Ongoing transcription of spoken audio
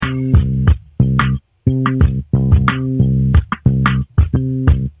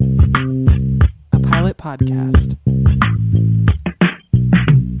Podcast.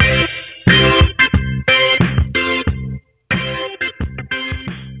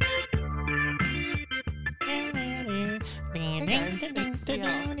 Hey guys, it's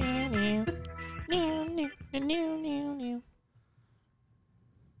CL.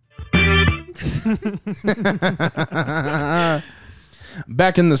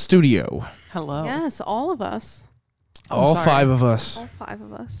 Back in the studio. Hello. Yes, all of us. All sorry. five of us. All five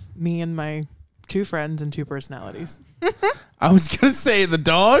of us. Me and my two friends and two personalities. I was going to say the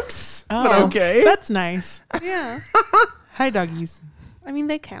dogs, but Oh. okay. That's nice. Yeah. Hi, doggies. I mean,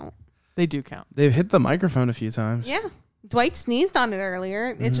 they count. They do count. They've hit the microphone a few times. Yeah. Dwight sneezed on it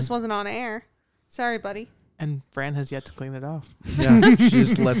earlier. It just wasn't on air. Sorry, buddy. And Fran has yet to clean it off. Yeah, she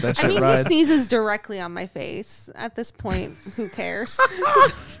just let that I shit mean, he ride. sneezes directly on my face. At this point, who cares?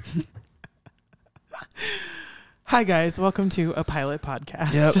 Hi, guys. Welcome to a pilot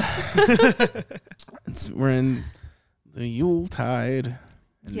podcast. Yep. We're in the Yuletide,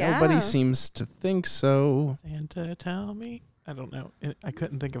 and Yeah. nobody seems to think so. Santa, tell me. I don't know. I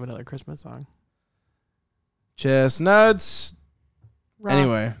couldn't think of another Christmas song. Chestnuts. Wrong.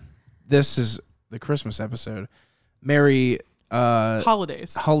 Anyway, this is the Christmas episode. Merry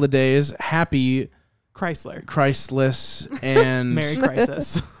Holidays. holidays, happy Chrysler. Christless, and Merry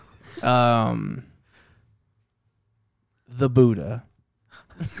Crisis. the Buddha.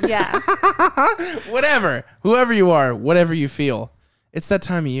 Yeah. Whatever. Whoever you are, whatever you feel. It's that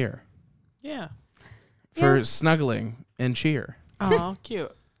time of year Yeah. for Yeah. snuggling and cheer. Oh,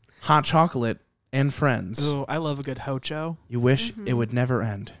 cute. Hot chocolate and friends. Ooh, I love a good hocho. You wish Mm-hmm. it would never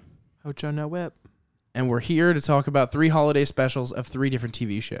end. Hocho no whip. And we're here to talk about 3 holiday specials of 3 different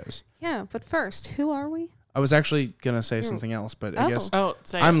TV shows. Yeah, but first, who are we? I was actually going to say something else, but I Oh. guess Oh,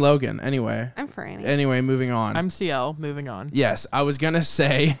 say I'm it. Logan. Anyway, I'm Franny. moving on. I'm CL. Moving on. Yes, I was going to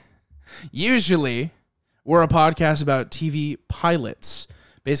say, usually we're a podcast about TV pilots,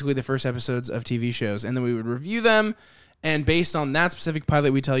 basically the first episodes of TV shows, and then we would review them, and based on that specific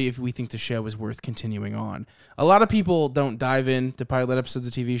pilot, we tell you if we think the show is worth continuing on. A lot of people don't dive into pilot episodes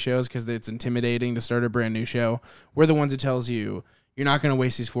of TV shows because it's intimidating to start a brand new show. We're the ones who tells you you're not going to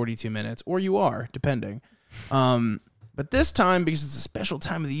waste these 42 minutes, or you are, depending. But this time, because it's a special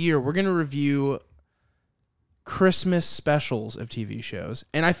time of the year, we're going to review Christmas specials of TV shows.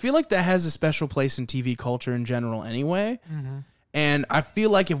 And I feel like that has a special place in TV culture in general anyway. Mm-hmm. And I feel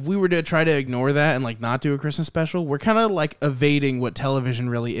like if we were to try to ignore that and like not do a Christmas special, we're kind of like evading what television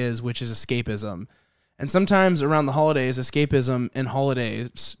really is, which is escapism. And sometimes around the holidays, escapism and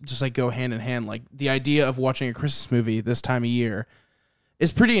holidays just like go hand in hand. Like the idea of watching a Christmas movie this time of year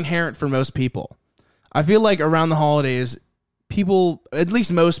is pretty inherent for most people. I feel like around the holidays, people, at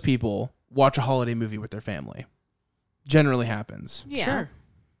least most people, watch a holiday movie with their family. Generally happens. Yeah. Sure.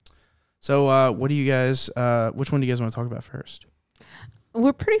 So what do you guys, which one do you guys want to talk about first?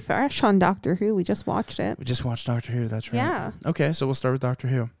 We're pretty fresh on Doctor Who. We just watched it. We just watched Doctor Who, that's right. Yeah. Okay, so we'll start with Doctor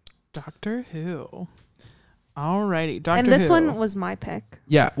Who. Doctor Who. Alrighty. Doctor And this Who. one was my pick.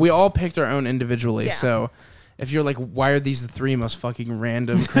 Yeah, we all picked our own individually, Yeah. so if you're like, why are these the 3 most fucking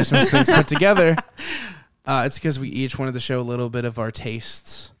random Christmas things put together? It's because we each wanted to show a little bit of our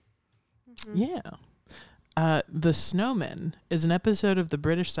tastes. Yeah. The Snowman is an episode of the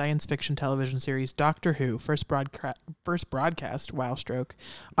British science fiction television series Doctor Who, first broadcast, wow stroke,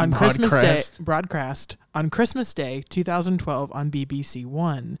 on Christmas Day, broadcast on Christmas Day 2012 on BBC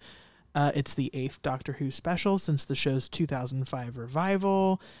One. It's the 8th Doctor Who special since the show's 2005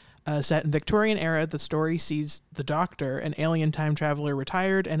 revival. Set in Victorian era, the story sees the Doctor, an alien time traveler,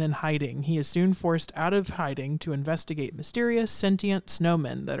 retired and in hiding. He is soon forced out of hiding to investigate mysterious, sentient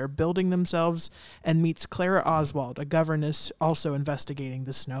snowmen that are building themselves and meets Clara Oswald, a governess also investigating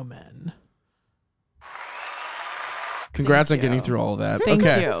the snowmen. Congrats Thank on getting you. through all of that. Thank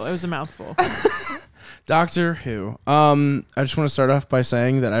okay. you. It was a mouthful. Doctor Who. I just want to start off by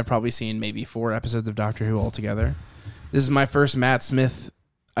saying that I've probably seen maybe 4 episodes of Doctor Who altogether. This is my first Matt Smith,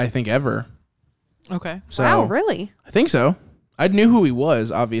 I think, ever. Okay. So Wow, really? I think so. I knew who he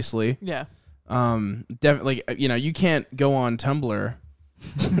was, obviously. Yeah. Definitely, you can't go on Tumblr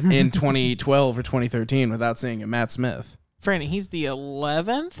in 2012 or 2013 without seeing a Matt Smith. Franny, he's the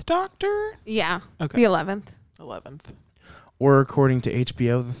 11th Doctor? Yeah. Okay. The 11th. 11th. Or according to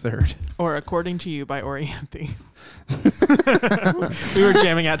HBO, the 3rd. Or according to you by Orianthi. We were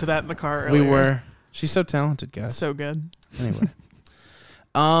jamming out to that in the car earlier. We were. She's so talented, guys. So good. Anyway.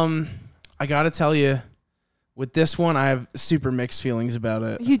 I got to tell you, with this one, I have super mixed feelings about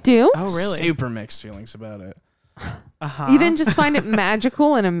it. You do? Oh, really? Super mixed feelings about it. You didn't just find it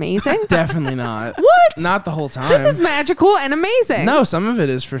magical and amazing? Definitely not. What? Not the whole time. This is magical and amazing. No, some of it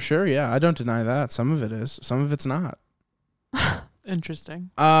is for sure. Yeah, I don't deny that. Some of it is. Some of it's not. Interesting.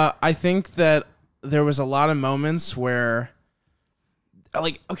 I think that there was a lot of moments where,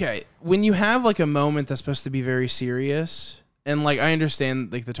 like, okay, when you have like a moment that's supposed to be very serious, and like I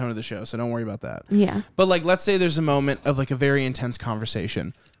understand like the tone of the show, so don't worry about that. Yeah. But like, let's say there's a moment of like a very intense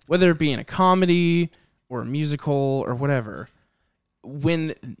conversation, whether it be in a comedy or a musical or whatever.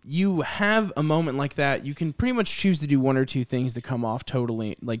 When you have a moment like that, you can pretty much choose to do one or two things to come off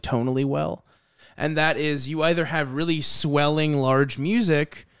totally, like tonally well. And that is, you either have really swelling large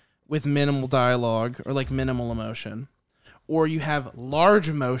music with minimal dialogue or like minimal emotion, or you have large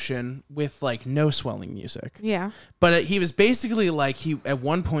emotion with like no swelling music. Yeah. But he was basically like, at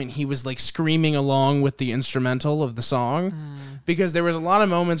one point he was like screaming along with the instrumental of the song because there was a lot of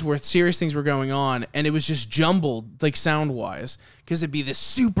moments where serious things were going on and it was just jumbled like sound wise, because it'd be this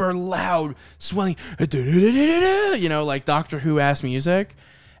super loud swelling, you know, like Doctor Who-ass music,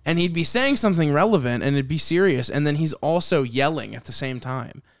 and he'd be saying something relevant and it'd be serious, and then he's also yelling at the same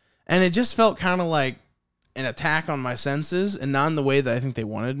time, and it just felt kind of like an attack on my senses, and not in the way that I think they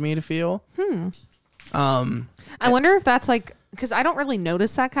wanted me to feel. I wonder if that's like, because I don't really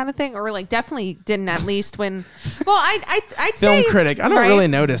notice that kind of thing, or like definitely didn't, at least when, well, I'd Film say, critic, I don't right? really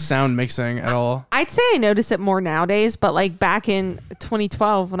notice sound mixing at all. I'd say I notice it more nowadays, but like back in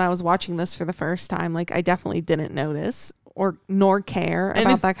 2012 when I was watching this for the first time, like I definitely didn't notice or nor care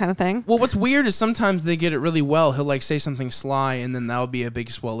about that kind of thing. Well, what's weird is sometimes they get it really well. He'll like say something sly, and then that'll be a big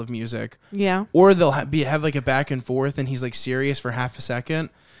swell of music. Yeah. Or they'll have like a back and forth, and he's like serious for half a second,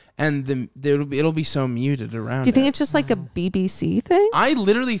 and then it'll be so muted around. Do you think it. it's just like a BBC thing? I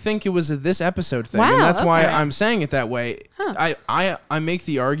literally think it was a this episode thing, Wow, and that's why okay. I'm saying it that way. I make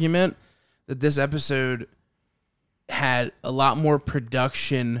the argument that this episode had a lot more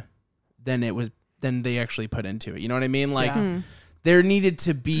production than they actually put into it. You know what I mean? Like there needed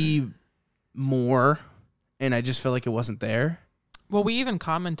to be more, and I just felt like it wasn't there. Well, we even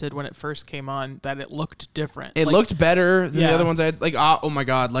commented when it first came on that it looked different. It like, looked better than the Yeah. other ones I had. Like, oh my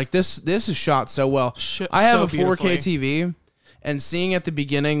God, like this is shot so well. I have so a 4K beautifully. TV, and seeing at the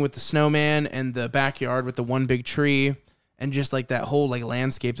beginning with the snowman and the backyard with the one big tree and just like that whole like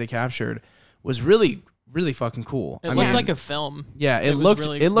landscape they captured was really, really fucking cool. It looked like a film. Yeah, it was looked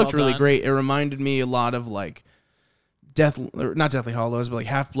really it looked well really done. great. It reminded me a lot of like not Deathly Hallows, but like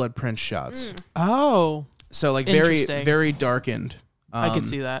Half-Blood Prince shots. Oh, So like very, Interesting. very darkened. I could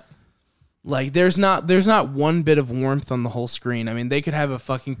see that. Like there's not one bit of warmth on the whole screen. I mean, they could have a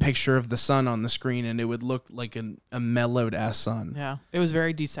fucking picture of the sun on the screen and it would look like a mellowed ass sun. Yeah, it was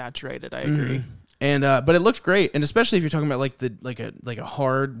very desaturated. I agree. And but it looked great, and especially if you're talking about like a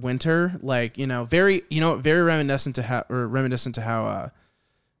hard winter, like very reminiscent to how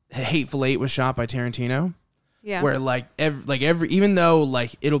Hateful Eight was shot by Tarantino. Yeah. Where like every even though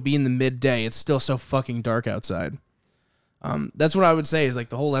like it'll be in the midday, it's still so fucking dark outside. That's what I would say is like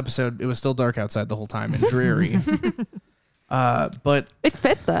the whole episode, it was still dark outside the whole time and dreary. But It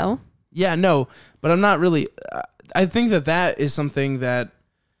fit though. yeah, no, but I'm not really. I think that is something that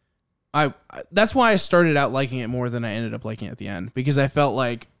that's why I started out liking it more than I ended up liking it at the end, because I felt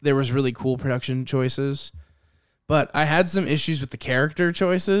like there was really cool production choices, but I had some issues with the character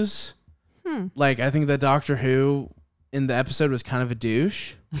choices. Like I think that Doctor Who in the episode was kind of a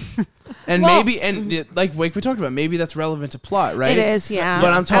douche. And Well- like we talked about, maybe that's relevant to plot, right? It is, yeah.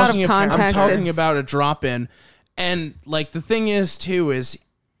 But I'm talking Out of context, it's- about a drop in, and like the thing is too is,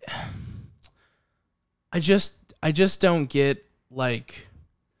 I just don't get like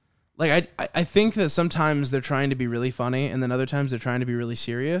I think that sometimes they're trying to be really funny, and then other times they're trying to be really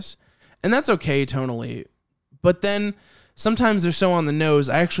serious, and that's okay tonally, but then sometimes they're so on the nose,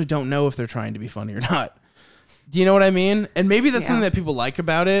 I actually don't know if they're trying to be funny or not. Do you know what I mean? And maybe that's something that people like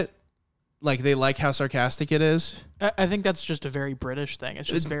about it. Like they like how sarcastic it is. I think that's just a very British thing. It's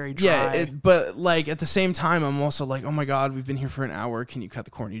just very dry. Yeah, but like at the same time, I'm also like, oh my God, we've been here for an hour. Can you cut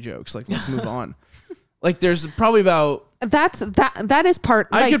the corny jokes? Like, let's move on. Like, there's probably about That is part.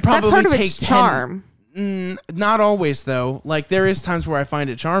 I Like, could probably that's part of take its 10 charm. not always though. Like there is times where I find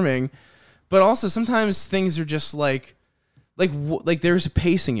it charming, but also sometimes things are just like there's a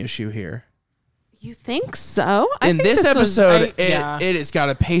pacing issue here. You think so? In think this was- episode, yeah. it has got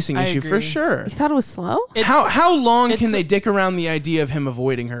a pacing I issue for agree. sure. You thought it was slow? It's- How long it's can a- they dick around the idea of him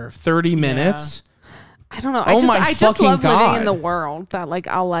avoiding her? 30 minutes? I don't know. Oh I just love living God. in the world that like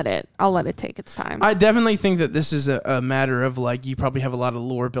I'll let it take its time. I definitely think that this is a matter of like you probably have a lot of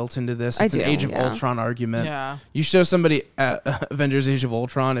lore built into this. It's an Age of Ultron argument. Yeah. You show somebody Avengers Age of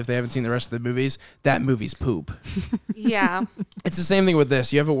Ultron, if they haven't seen the rest of the movies, that movie's poop. Yeah. It's the same thing with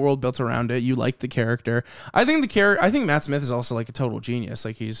this. You have a world built around it. You like the character. I think Matt Smith is also like a total genius.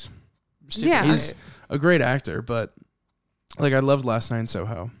 Like he's a great actor, but like I loved Last Night in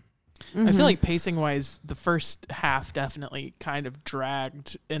Soho. Mm-hmm. I feel like pacing wise, the first half definitely kind of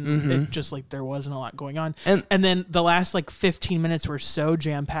dragged, and it just like there wasn't a lot going on. And then the last like 15 minutes were so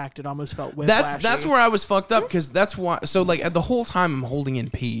jam packed, it almost felt whiplashy. That's where I was fucked up because that's why. So like at the whole time I'm holding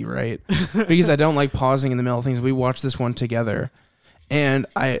in pee, right? Because I don't like pausing in the middle of things. We watched this one together, and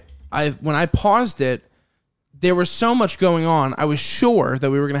I when I paused it, there was so much going on. I was sure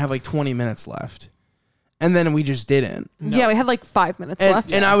that we were gonna have like 20 minutes left. And then we just didn't. No. Yeah, we had like 5 minutes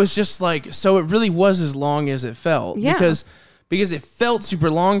left. And I was just like, so it really was as long as it felt. Yeah. Because it felt super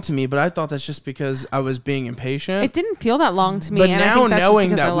long to me, but I thought that's just because I was being impatient. It didn't feel that long to me. But and now I think that's knowing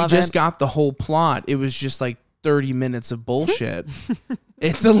just that we just got the whole plot, it was just like 30 minutes of bullshit.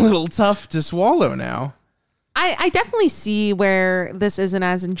 It's a little tough to swallow now. I definitely see where this isn't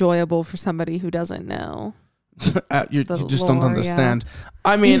as enjoyable for somebody who doesn't know. You just don't understand. Yeah.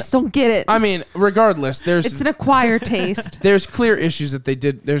 I mean, you just don't get it. I mean, regardless, it's an acquired taste. There's clear issues that they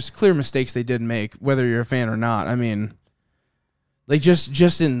did. There's clear mistakes they did make, whether you're a fan or not. I mean, like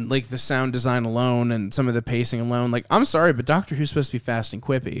just in like the sound design alone and some of the pacing alone. Like, I'm sorry, but Doctor Who's supposed to be fast and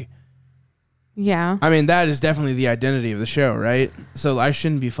quippy. Yeah. I mean, that is definitely the identity of the show, right? So I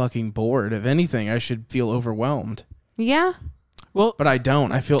shouldn't be fucking bored. If anything, I should feel overwhelmed. Yeah. Well, but I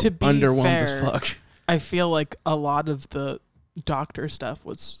don't. I feel underwhelmed as fuck. I feel like a lot of the Doctor stuff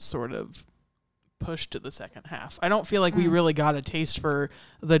was sort of pushed to the second half. I don't feel like we really got a taste for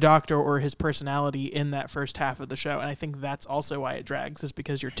the Doctor or his personality in that first half of the show. And I think that's also why it drags, is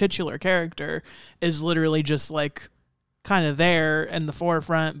because your titular character is literally just like kind of there in the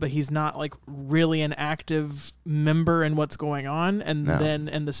forefront, but he's not like really an active member in what's going on. And then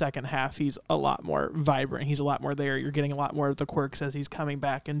in the second half, he's a lot more vibrant. He's a lot more there. You're getting a lot more of the quirks as he's coming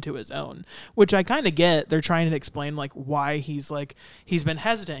back into his own, which I kind of get. They're trying to explain like why he's been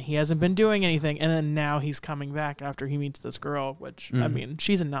hesitant. He hasn't been doing anything. And then now he's coming back after he meets this girl, which I mean,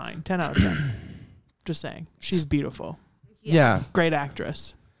 she's a 9, 10 out of 10. Just saying. She's beautiful. Yeah. Great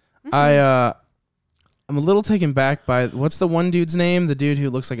actress. I'm a little taken back by what's the one dude's name? The dude who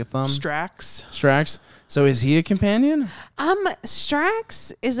looks like a thumb? Strax. So is he a companion?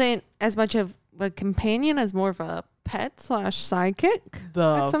 Strax isn't as much of a companion as more of a pet / sidekick.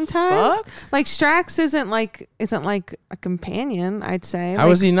 Sometimes, like Strax isn't like a companion. I'd say. How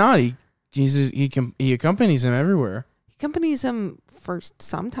is he not? He accompanies him everywhere. He accompanies him first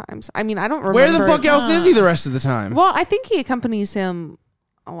sometimes. I mean, I don't remember. Where the fuck else is he the rest of the time? Well, I think he accompanies him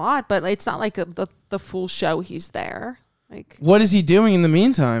a lot, but it's not like the full show he's there. Like, what is he doing in the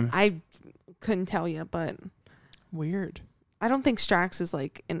meantime? I couldn't tell you, but weird. I don't think Strax is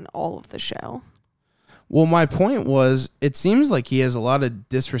like in all of the show. Well, my point was, it seems like he has a lot of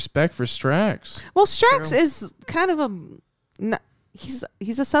disrespect for Strax. Well, Strax is kind of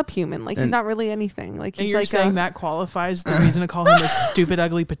he's a subhuman. Like, he's not really anything. Like, he's you're saying that qualifies the reason to call him a stupid,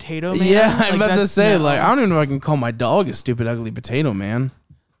 ugly potato man? Yeah, I'm about to say, like, I don't even know if I can call my dog a stupid, ugly potato man.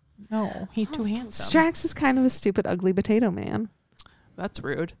 No, he's too handsome. Strax is kind of a stupid, ugly potato man. That's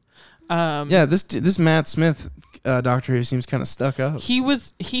rude. Yeah, this Matt Smith Doctor Who seems kind of stuck up.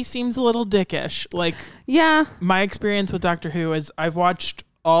 He seems a little dickish. Like, yeah. My experience with Doctor Who is I've watched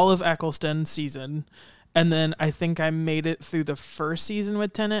all of Eccleston's season, and then I think I made it through the first season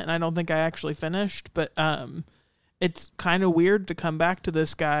with Tennant, and I don't think I actually finished. But it's kind of weird to come back to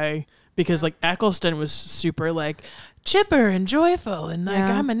this guy because like Eccleston was super like chipper and joyful and like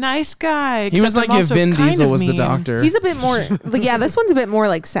I'm a nice guy. He was like if Vin Diesel was the Doctor. He's a bit more like, yeah, this one's a bit more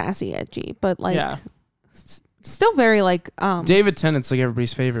like sassy, edgy, but like still very like David Tennant's like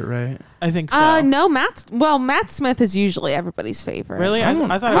everybody's favorite, right? I think so. No, Matt Smith is usually everybody's favorite. Really?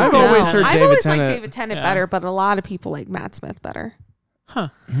 I've always heard I've David always Tennant. liked David Tennant better, but a lot of people like Matt Smith better. Huh.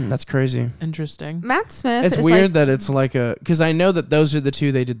 That's crazy. Interesting. Matt Smith. It's weird that it's like because I know that those are the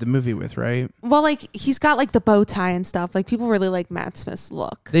two they did the movie with, right? Well, like he's got like the bow tie and stuff. Like people really like Matt Smith's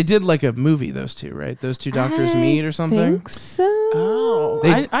look. They did like a movie, those two, right? Those two doctors meet or something. I think so. Oh,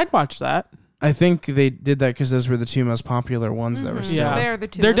 I'd watch that. I think they did that because those were the two most popular ones that were still. Yeah, they're the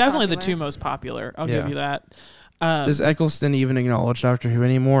two. They're definitely the two most popular. I'll give you that. Does Eccleston even acknowledge Doctor Who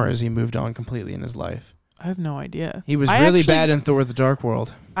anymore? Or has he moved on completely in his life? I have no idea. He was really bad in Thor: The Dark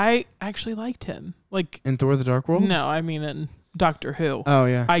World. I actually liked him. Like in Thor: The Dark World? No, I mean in Doctor Who. Oh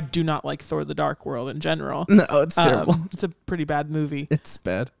yeah. I do not like Thor: The Dark World in general. No, it's terrible. It's a pretty bad movie. It's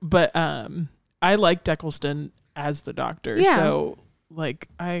bad. But I like Eccleston as the Doctor. Yeah. So like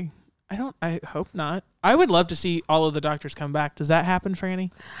I hope not. I would love to see all of the Doctors come back. Does that happen,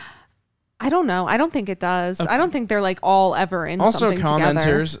 Franny? I don't know. I don't think it does. Okay. I don't think they're like all ever in Also, something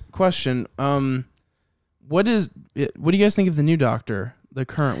commenters together. question: what do you guys think of the new Doctor, the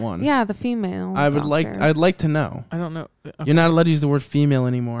current one? Yeah, the female. I'd like to know. I don't know. Okay. You're not allowed to use the word female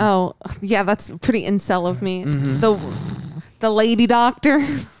anymore. Oh, yeah, that's pretty incel of me. Mm-hmm. The lady doctor.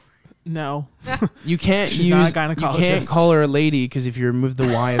 No. You can't She's use. not a gynecologist. You can't call her a lady because if you remove the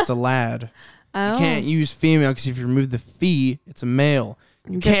Y, it's a lad. Oh. You can't use female because if you remove the fee, it's a male.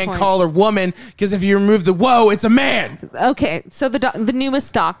 You Good can't point. call her woman because if you remove the whoa, it's a man. Okay, so the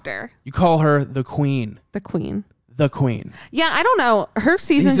newest doctor, You call her the queen. the queen. The queen. Yeah, I don't know. Her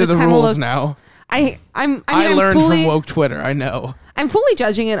season These are just the kind of rules looks. now. I I learned from woke Twitter. I know. I'm fully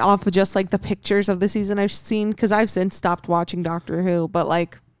judging it off of just like the pictures of the season I've seen because I've since stopped watching Doctor Who, but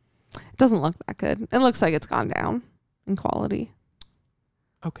like it doesn't look that good. It looks like it's gone down in quality,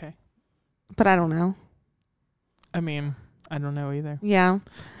 Okay. but I don't know. I mean, I don't know either. Yeah.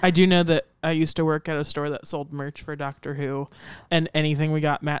 I do know that I used to work at a store that sold merch for Doctor Who, and anything we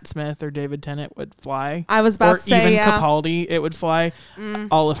got Matt Smith or David Tennant would fly. I was about or to say, even yeah. Capaldi, it would fly.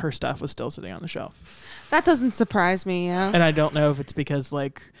 All of her stuff was still sitting on the shelf. That doesn't surprise me, yeah. And I don't know if it's because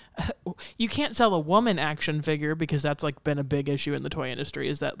like you can't sell a woman action figure because that's like been a big issue in the toy industry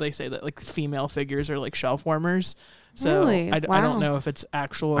is that they say that like female figures are like shelf warmers. So Really? I Wow. don't know if it's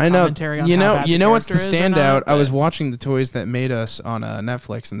actual I know. commentary on You how know. bad You know what's the character is or standout? not, I was but- watching the Toys That Made Us on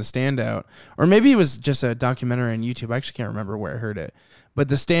Netflix, and the standout, or maybe it was just a documentary on YouTube. I actually can't remember where I heard it. But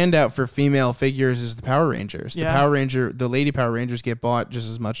the standout for female figures is the Power Rangers. Yeah. The Lady Power Rangers get bought just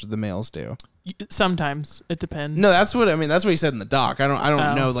as much as the males do. Sometimes it depends. No, that's what I mean. That's what he said in the doc. I don't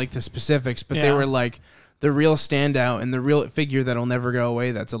Oh. know like the specifics, but they Yeah. were like the real standout and the real figure that'll never go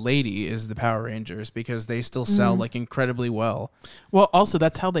away. That's a lady is the Power Rangers because they still sell like incredibly well. Well, also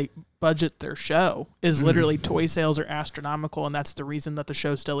that's how they budget their show. Is literally toy sales are astronomical, and that's the reason that the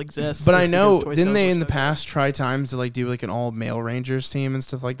show still exists. But is I know because toy didn't sales they were in the so good. past try times to like do like an all male Rangers team and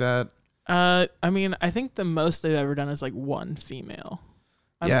stuff like that? I mean, I think the most they've ever done is like one female.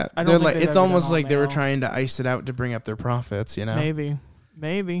 I Yeah, don't they're think like they've it's ever done almost all like they were male. trying to ice it out to bring up their profits, you know.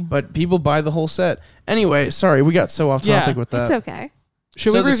 Maybe. But people buy the whole set. Anyway, sorry, we got so off Yeah, topic with that. It's okay.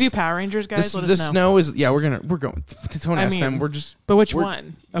 Should So we the review s- Power Rangers, guys? Let The us know. snow is we're going. Don't I ask them. mean, We're But which we're-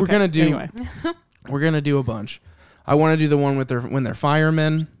 one? we're Okay, gonna do- anyway. We're gonna do a bunch. I want to do the one with when they're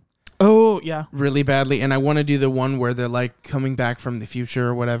firemen Oh yeah. really badly, and I want to do the one where they're like coming back from the future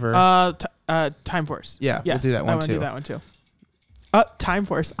or whatever. Time Force. Yeah, we'll Yes, do that I one wanna too. do that one too. Time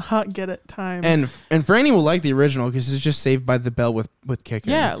Force. Get it? Time. and Franny will like the original because it's just Saved by the Bell with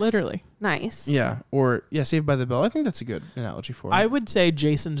kicking. yeah, literally. Nice. Yeah, Saved by the Bell. I think that's a good analogy for it. I would say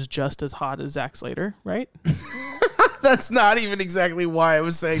Jason's just as hot as Zack Slater, right? That's not even exactly why I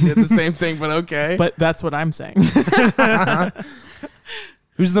was saying the same thing, but okay. But that's what I'm saying.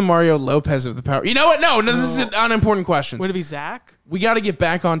 Who's the Mario Lopez of the Power? You know what? No, this is an unimportant question. Would it be Zach? We got to get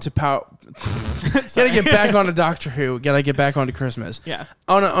back onto Power. Got to get back onto Doctor Who. Got to get back onto Christmas. Yeah.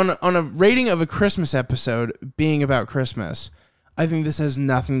 On a rating of a Christmas episode being about Christmas, I think this has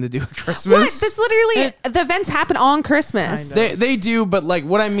nothing to do with Christmas. What? This literally the events happen on Christmas. Kinda. They do, but like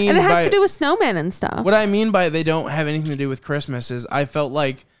what I mean And it has by to do with snowmen and stuff. what I mean by they don't have anything to do with Christmas is I felt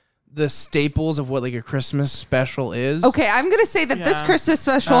like the staples of what like a Christmas special is. Okay, I'm going to say that this Yeah. Christmas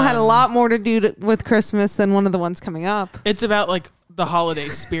special had a lot more to do with Christmas than one of the ones coming up. It's about like the holiday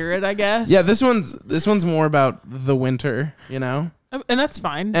spirit, I guess. Yeah, this one's more about the winter, you know? And that's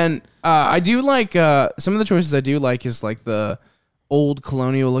fine. And I do like some of the choices I do like is like the old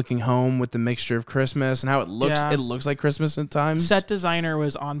colonial looking home with the mixture of Christmas and how it looks. Yeah. It looks like Christmas at times. Set designer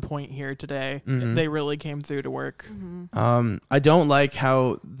was on point here today. Mm-hmm. They really came through to work. I don't like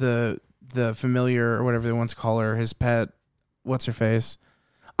how the familiar or whatever they want to call her, his pet, what's her face.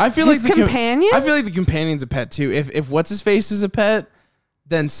 I feel His like companion? I feel like the companion's a pet too. If what's his face is a pet,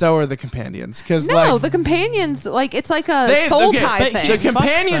 then so are the companions. Because No, like the companions, like, it's like a soul tie but thing. the fucks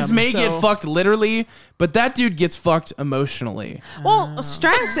companions them, may so- get fucked literally, but that dude gets fucked emotionally. Well,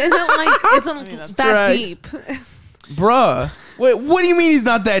 Strax isn't that's that Strax. deep. Bruh. Wait, what do you mean he's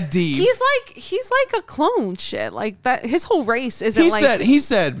not that deep? He's like a clone shit. Like that his whole race isn't he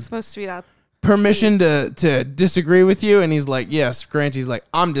said supposed to be that. permission to disagree with you, and he's like, yes, Grant. He's like,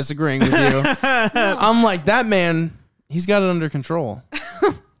 I'm disagreeing with you. I'm like, that man, he's got it under control.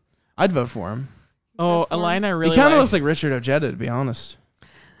 I'd vote for him. Oh, Alina really He kind of liked- looks like Richard Ojeda, to be honest.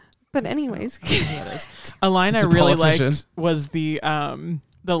 But anyways, a line I really liked was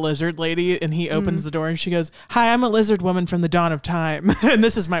the lizard lady, and he opens the door and she goes, "Hi, I'm a lizard woman from the dawn of time, and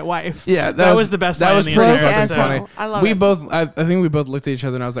this is my wife." Yeah, that was the best. That was pretty funny. I love it. I think we both looked at each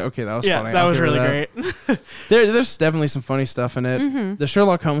other and I was like, okay, that was funny. That was really great. There's definitely some funny stuff in it. The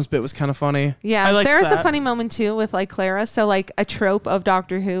Sherlock Holmes bit was kind of funny. Yeah, there's a funny moment too with like Clara. So like a trope of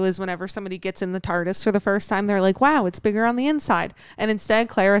Doctor Who is whenever somebody gets in the TARDIS for the first time, they're like, "Wow, it's bigger on the inside," and instead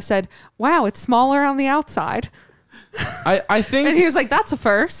Clara said, "Wow, it's smaller on the outside." I think, and he was like, "That's a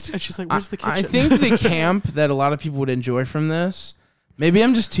first." And she's like, "Where's the kitchen?" I think the camp that a lot of people would enjoy from this. Maybe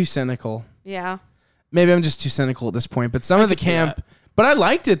I'm just too cynical. Yeah. Maybe I'm just too cynical at this point. But some of the camp, but I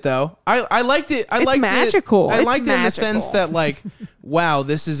liked it though. I liked it. It's magical. I liked it in the sense that like, wow,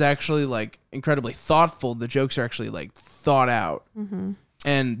 this is actually like incredibly thoughtful. The jokes are actually like thought out.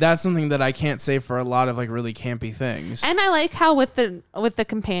 And that's something that I can't say for a lot of like really campy things. And I like how with the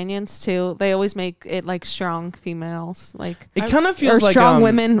companions too, they always make it like strong females, like it kind of feels like strong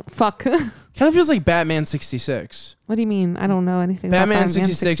women. Fuck, kind of feels like Batman 66. What do you mean? I don't know anything. Batman about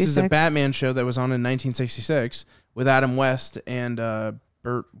 66 is a Batman show that was on in 1966 with Adam West and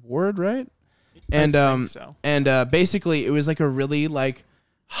Burt Ward, right? And so. Basically it was like a really like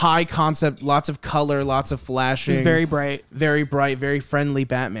high concept, lots of color, lots of flashing. He's very bright, very friendly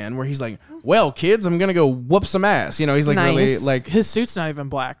Batman. Where he's like, "Well, kids, I'm gonna go whoop some ass." You know, he's like really like his suit's not even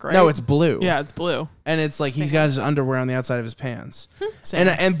black, right? No, it's blue. Yeah, it's blue, and it's like he's got his underwear on the outside of his pants.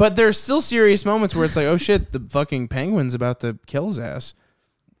 But there's still serious moments where it's like, "Oh shit, the fucking penguin's about to kill his ass,"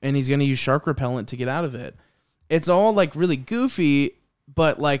 and he's gonna use shark repellent to get out of it. It's all like really goofy,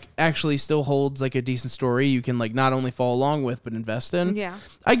 but like actually still holds like a decent story you can like not only follow along with but invest in. Yeah,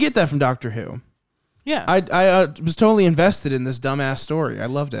 I get that from Doctor Who. Yeah, I was totally invested in this dumbass story. I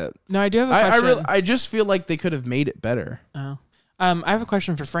loved it. No, I do have a question. I just feel like they could have made it better. Oh, I have a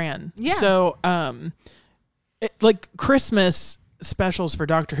question for Fran. Yeah. So, like Christmas specials for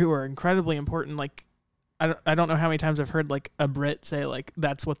Doctor Who are incredibly important. Like, I don't know how many times I've heard like a Brit say like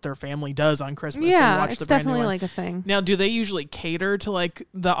that's what their family does on Christmas. Yeah, it's definitely like a thing. Now, do they usually cater to like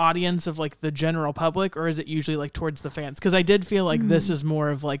the audience of like the general public, or is it usually like towards the fans? Because I did feel like this is more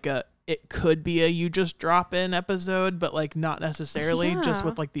of like it could be a you just drop in episode, but like not necessarily just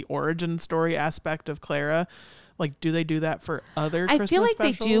with like the origin story aspect of Clara. Like, do they do that for other Christmas feel like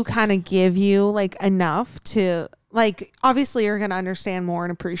specials? They do kind of give you like enough to like, obviously you're going to understand more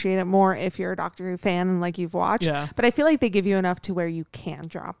and appreciate it more if you're a Doctor Who fan and like you've watched. Yeah. But I feel like they give you enough to where you can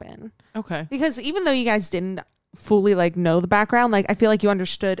drop in. Okay. Because even though you guys didn't fully like know the background, like I feel like you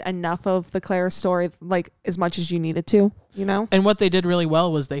understood enough of the Clara story like as much as you needed to, you know? And what they did really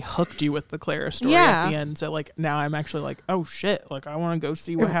well was they hooked you with the Clara story at the end. So like now I'm actually like, oh shit, like I want to go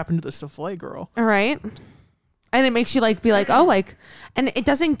see what happened to the souffle girl. All right. And it makes you like be like, oh, like, and it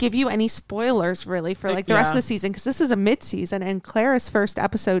doesn't give you any spoilers really for like the rest of the season, because this is a mid-season and Clara's first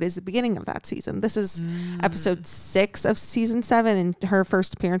episode is the beginning of that season. This is episode 6 of season 7, and her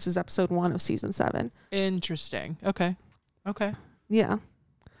first appearance is episode 1 of season 7. Interesting. Okay. Yeah,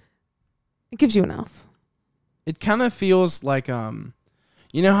 it gives you enough. It kind of feels like you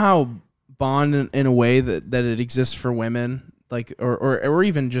know how Bond in a way that it exists for women. Like or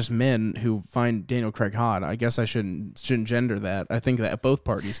even just men who find Daniel Craig hot. I guess I shouldn't gender that. I think that both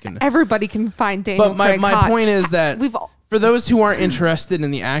parties can. Everybody can find Daniel Craig hot. But my point is that for those who aren't interested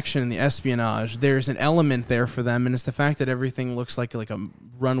in the action and the espionage, there's an element there for them, and it's the fact that everything looks like a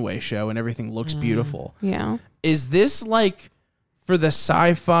runway show and everything looks beautiful. Yeah. Is this like for the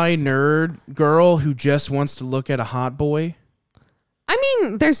sci-fi nerd girl who just wants to look at a hot boy? I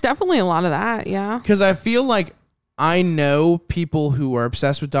mean, there's definitely a lot of that. Yeah. Because I feel like I know people who are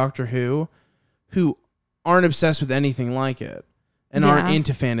obsessed with Doctor Who aren't obsessed with anything like it and aren't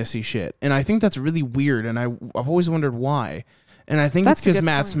into fantasy shit. And I think that's really weird, and I've always wondered why. And I think it's because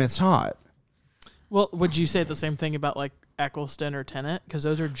Matt Smith's hot. Well, would you say the same thing about like Eccleston or Tennant? Because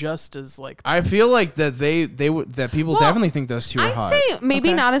those are just as like... I feel like that that people definitely think those two are hot. I'd say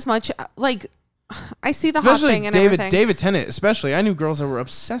maybe not as much like... I see the hot thing and everything. David Tennant, especially. I knew girls that were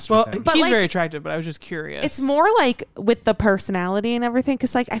obsessed with him. But he's very attractive, but I was just curious. It's more like with the personality and everything,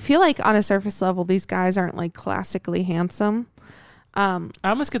 because like I feel like on a surface level, these guys aren't like classically handsome. I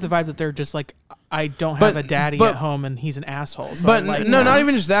almost get the vibe that they're just like, I don't have a daddy at home and he's an asshole. So but not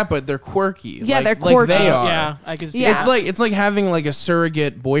even just that, but they're quirky. Yeah, they're quirky. Like they are. Yeah, I can see. Yeah. It's like having like a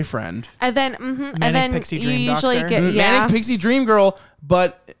surrogate boyfriend. And then Pixie you Dream usually Doctor. get Manic Pixie Dream Girl,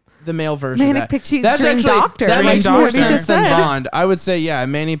 but the male version Manic of that. Pixie That's Dream actually, Doctor. That Dream makes more Doctor. sense than Bond. I would say,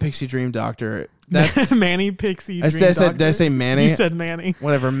 Manic Pixie Dream Doctor. That's Manny Pixie. Did I say Manny? You said Manny.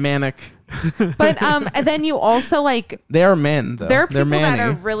 Whatever, manic. But and then you also like they are men though. There are people they're that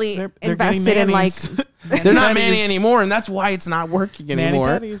are really they're invested in like they're not Manny anymore, and that's why it's not working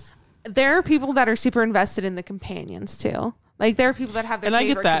anymore. There are people that are super invested in the companions too. Like there are people that have their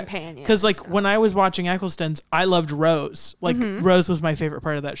favorite companions. Because like when I was watching Eccleston's, I loved Rose. Like Rose was my favorite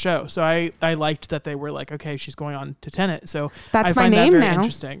part of that show. So I liked that they were like, okay, she's going on to Tenet. So that's I find my name that very now.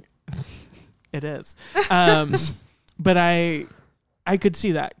 Interesting. It is. But I could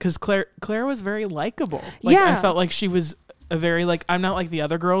see that because Claire was very likable. Like I felt like she was a very like I'm not like the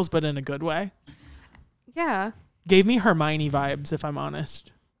other girls, but in a good way. Yeah. Gave me Hermione vibes, if I'm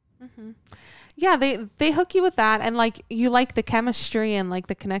honest. Mm-hmm. Yeah, they hook you with that, and like you like the chemistry and like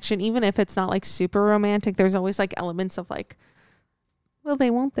the connection, even if it's not like super romantic. There's always like elements of like, will they,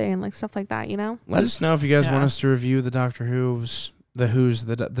 won't they, and like stuff like that. You know. Let us know if you guys want us to review the Doctor Who's,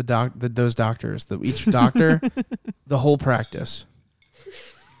 those doctors, each doctor, the whole practice.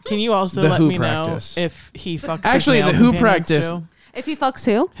 Can you also let me know if he fucks? Actually, the Who practice. Too? If he fucks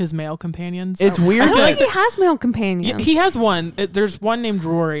who? His male companions. It's weird. I feel like he has male companions. He has one. There's one named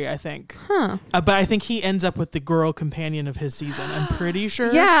Rory, I think. Huh. But I think he ends up with the girl companion of his season. I'm pretty sure.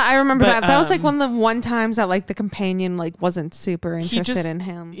 Yeah, I remember that. That was like one of the times that like the companion like wasn't super interested in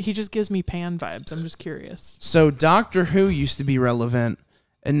him. He just gives me Pan vibes. I'm just curious. So Doctor Who used to be relevant,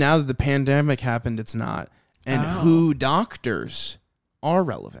 and now that the pandemic happened, it's not. And Who doctors are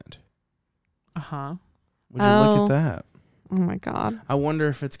relevant. Uh-huh. Would you look at that? Oh my God. I wonder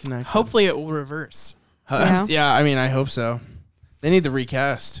if it's connected. Hopefully it will reverse. Yeah, I mean, I hope so. They need to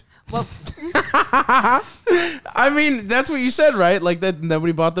recast. Well, I mean, that's what you said, right? Like that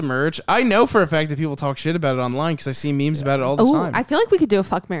nobody bought the merch. I know for a fact that people talk shit about it online because I see memes about it all the time. I feel like we could do a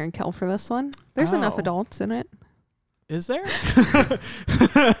fuck, marry, and kill for this one. There's enough adults in it. Is there?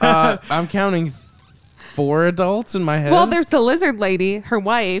 I'm counting 4 adults in my head. Well, there's the lizard lady, her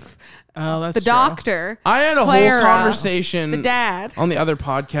wife, that's the true. doctor. I had a Clara, whole conversation the dad. on the other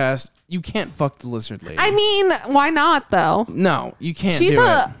podcast. You can't fuck the lizard lady. I mean, why not though? No, you can't. She's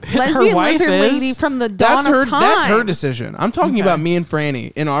a lesbian lizard lady from the dawn of time. That's her decision. I'm talking about me and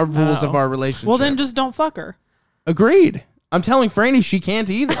Franny in our rules of our relationship. Well, then just don't fuck her. Agreed. I'm telling Franny she can't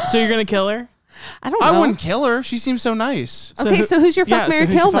either. So you're gonna kill her? I don't know. I wouldn't kill her. She seems so nice. Okay, so who's your fuck, marry,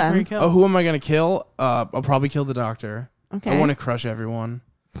 kill then? Oh, who am I gonna kill? I'll probably kill the doctor. Okay. I want to crush everyone.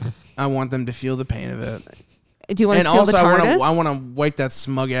 I want them to feel the pain of it. Do you want to steal the TARDIS? I want to wipe that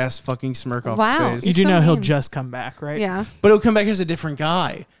smug ass fucking smirk off his face. You do know he'll just come back, right? Yeah. But he'll come back as a different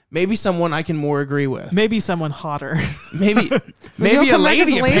guy. Maybe someone I can more agree with. Maybe someone hotter. Maybe a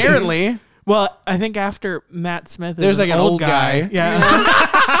lady, apparently. Well, I think after Matt Smith is there's like an old guy. Yeah.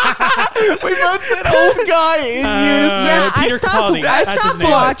 We both said old guy in unison. Yeah, I stopped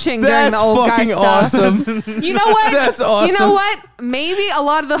watching during the old guy stuff. Awesome. You know what? That's awesome. You know what? Maybe a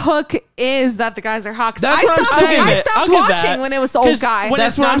lot of the hook is that the guys are hot. That's what I'm saying. I stopped watching when it was the old guy. When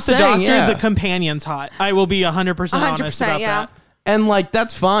that's it's what not I'm the saying, doctor, the companion's hot. I will be 100% honest about that. And like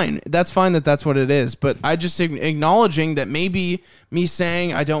that's fine. That's fine that's what it is. But I just acknowledging that maybe me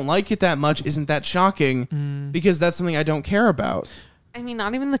saying I don't like it that much isn't that shocking because that's something I don't care about. I mean,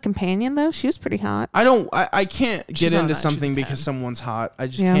 not even the companion though. She was pretty hot. I can't get into something because someone's hot. I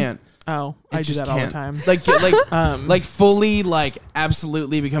just can't. Oh, I do that all the time. Like fully, like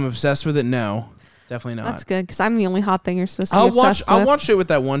absolutely become obsessed with it. No, definitely not. That's good because I'm the only hot thing you're supposed to be obsessed with. I'll watch it with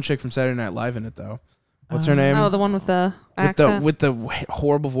that one chick from Saturday Night Live in it though. What's her name? Oh, the one with the accent. With the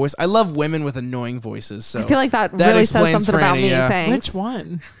horrible voice. I love women with annoying voices. So I feel like that really says something about me. Yeah. Thanks. Which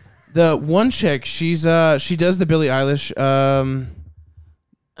one? The one chick. She does the Billie Eilish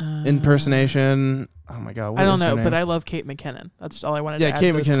impersonation. Oh my god! I don't know, but I love Kate McKinnon. That's all I wanted to add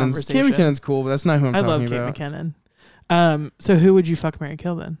Kate to this McKinnon's Kate McKinnon's cool, but that's not who I'm talking about. I love Kate McKinnon. So who would you fuck, marry,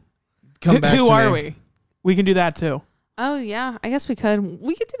 kill then? Who are we? We can do that too. Oh yeah, I guess we could.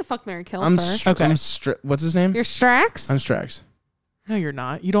 We could do the fuck, marry, kill first. Okay. What's his name? You're Strax? I'm Strax. No, you're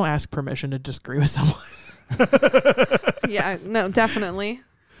not. You don't ask permission to disagree with someone. Yeah, no, definitely.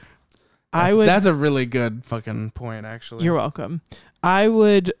 That's a really good fucking point, actually. You're welcome. I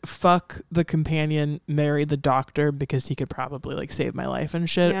would fuck the companion, marry the doctor because he could probably like save my life and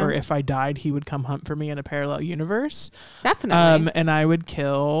shit. Yeah. Or if I died, he would come hunt for me in a parallel universe. Definitely. And I would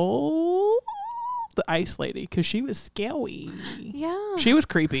kill the ice lady because she was scary. Yeah. She was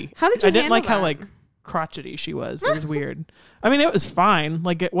creepy. How did you I didn't like handle how like crotchety she was. It was weird. I mean, it was fine.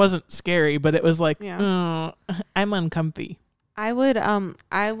 Like it wasn't scary, but it was like, I'm uncomfy. I would.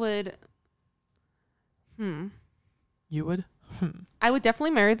 You would? I would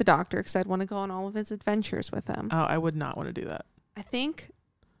definitely marry the doctor because I'd want to go on all of his adventures with him. Oh, I would not want to do that. I think.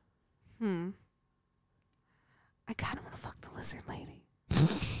 I kind of want to fuck the lizard lady.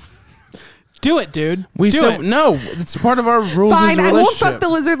 Do it, dude. No, it's part of our rules. Fine, I won't fuck the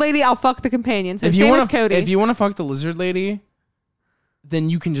lizard lady. I'll fuck the companion. So same as Cody. If you want to fuck the lizard lady, then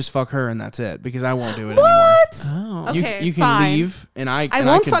you can just fuck her and that's it. Because I won't do it anymore. What? Oh. Okay, you can leave, and I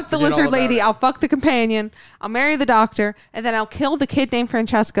won't fuck the lizard lady. I'll fuck the companion. I'll marry the doctor, and then I'll kill the kid named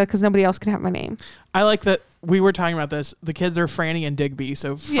Francesca because nobody else can have my name. I like that we were talking about this. The kids are Franny and Digby.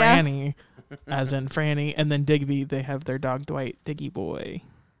 So Franny, as in Franny, and then Digby, they have their dog Dwight, Diggy Boy.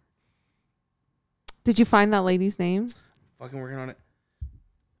 Did you find that lady's name? Fucking working on it.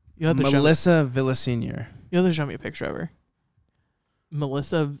 Melissa Villasenor. You have to show me a picture of her.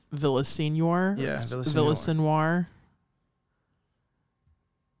 Melissa Villasenor? Yeah, Villasenor.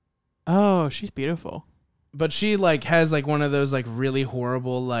 Oh, she's beautiful. But she has one of those really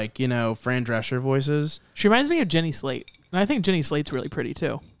horrible Fran Drescher voices. She reminds me of Jenny Slate. And I think Jenny Slate's really pretty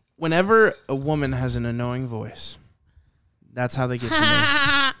too. Whenever a woman has an annoying voice, that's how they get to me.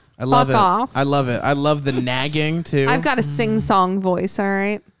 I love it. Off. I love it. I love the nagging too. I've got a sing-song voice, all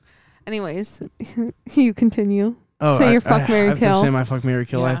right? Anyways, you continue. Oh, say your fuck, marry, kill. I have to say my fuck, marry,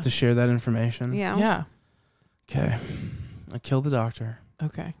 kill. Yeah. I have to share that information. Yeah. Yeah. Okay. I kill the doctor.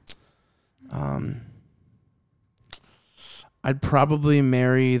 Okay. I'd probably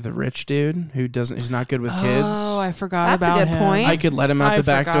marry the rich dude who's not good with kids. Oh, I forgot about him. That's a good point. I could let him out the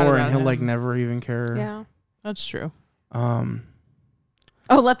back door and he'll never even care. Yeah. That's true.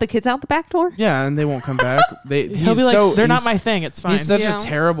 Oh, let the kids out the back door? Yeah, and they won't come back. He'll be like, they're not my thing. It's fine. He's such a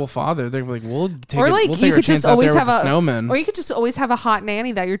terrible father. They're like, we'll take you a chance out there with the snowman. Or you could just always have a hot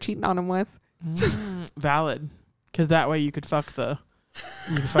nanny that you're cheating on him with. Valid. Because that way you could fuck the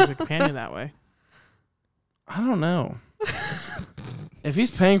companion that way. I don't know. If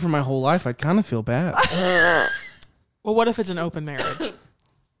he's paying for my whole life, I'd kind of feel bad. Well, what if it's an open marriage?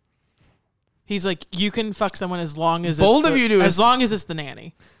 He's like, you can fuck someone as long as long as it's the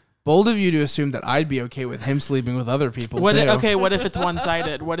nanny. Bold of you to assume that I'd be okay with him sleeping with other people. What if it's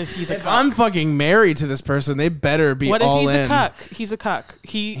one-sided? What if he's a cuck? I'm fucking married to this person, they better be all in. What if he's a cuck? He's a cuck.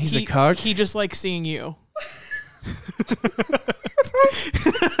 He's a cuck? He just likes seeing you.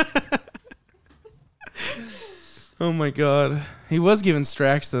 Oh my god. He was giving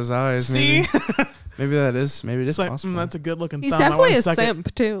Strax those eyes. See? Maybe it is possible. That's a good looking He's thumb. Definitely a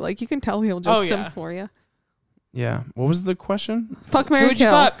simp too. Like you can tell he'll just simp for you. Yeah. What was the question? Fuck, marry, kill.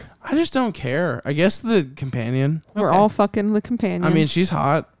 Who would you fuck? I just don't care. I guess the companion. We're all fucking the companion. I mean, she's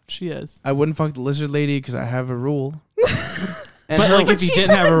hot. She is. I wouldn't fuck the lizard lady because I have a rule. But if you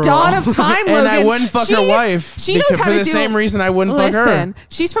didn't have a rule. Dawn of time, Logan. And I wouldn't fuck her wife. She knows how to do. For the same reason I wouldn't fuck her. Listen,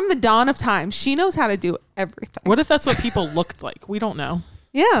 she's from the dawn of time. She knows how to do everything. What if that's what people looked like? We don't know.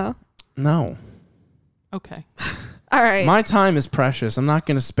 Yeah. No. Okay. All right. My time is precious. I'm not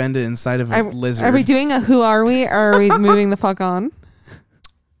going to spend it inside of a lizard. Are we doing a who are we, or are we moving the fuck on?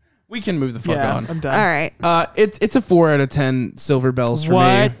 We can move the fuck on. I'm done. All right. It's a 4 out of 10 silver bells for me.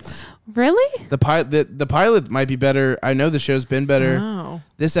 What? Really? The pilot might be better. I know the show's been better. Oh.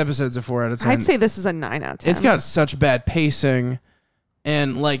 This episode's a 4 out of 10. I'd say this is a 9 out of 10. It's got such bad pacing,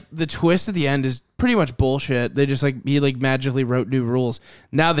 and the twist at the end is pretty much bullshit. They just he magically wrote new rules.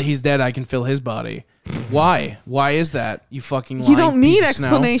 Now that he's dead, I can fill his body. Why? Why is that? You fucking lying You don't need piece of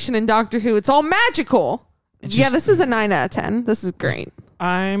explanation in Doctor Who. It's all magical. This is a 9 out of 10. This is great.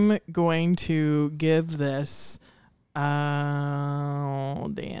 I'm going to give this.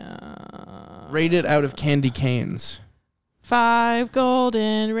 Oh, damn. Rated out of candy canes. 5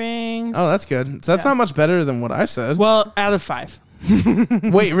 golden rings. Oh, that's good. So that's not much better than what I said. Well, out of 5.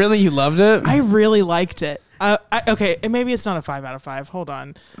 Wait, really? You loved it? I really liked it. Okay, and maybe it's not a 5 out of 5. Hold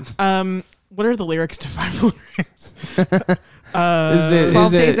on. What are the lyrics to 5 golden rings?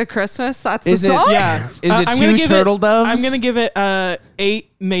 12 Days of Christmas. That's the song. Yeah. Is it 2 turtle doves? I'm gonna give it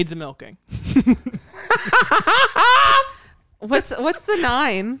 8 maids of milking. What's the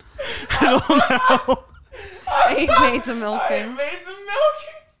 9? I don't know. 8 maids of milking. 8 maids of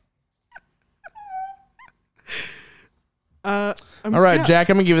milking. All right, Jack.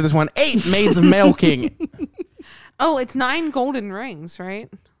 I'm gonna give it this one. 8 maids of milking. Oh, it's 9 golden rings, right?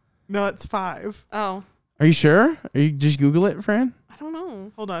 No, it's 5. Oh. Are you sure? Are you just Google it, Fran? I don't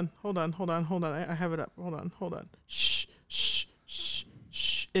know. Hold on. I have it up. Hold on. Shh.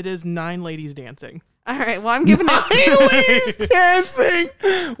 It is 9 ladies dancing. All right. Well, I'm giving it 9 ladies dancing.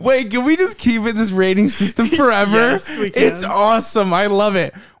 Wait, can we just keep it this rating system forever? Yes, we can. It's awesome. I love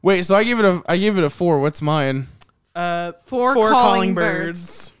it. Wait, so I give it a 4. What's mine? 4 calling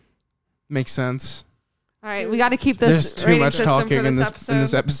birds. Makes sense. All right, we got to keep this. There's too much talking in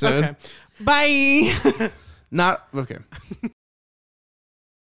this episode. Okay. Bye. Not okay.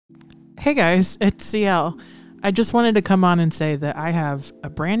 Hey guys, it's CL. I just wanted to come on and say that I have a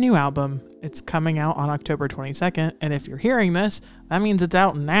brand new album. It's coming out on October 22nd. And if you're hearing this, that means it's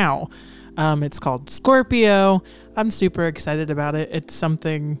out now. It's called Scorpio. I'm super excited about it. It's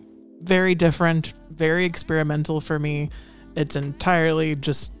something very different, very experimental for me. It's entirely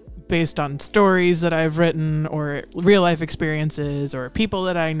just based on stories that I've written or real life experiences or people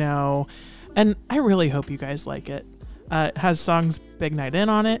that I know. And I really hope you guys like it. It has songs Big Night In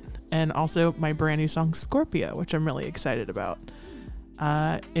on it, and also my brand new song Scorpio, which I'm really excited about.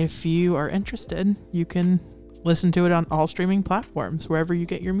 If you are interested, you can listen to it on all streaming platforms. Wherever you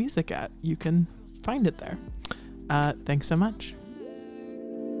get your music at, you can find it there. Thanks so much.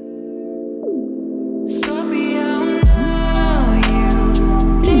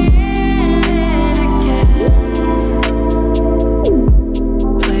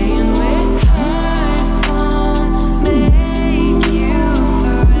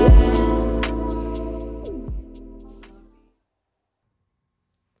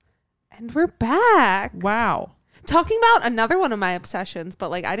 And we're back. Wow. Talking about another one of my obsessions, but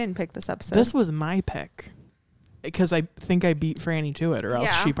like I didn't pick this episode. This was my pick because I think I beat Franny to it, or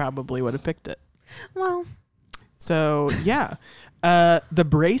else she probably would have picked it. Well. So, yeah. The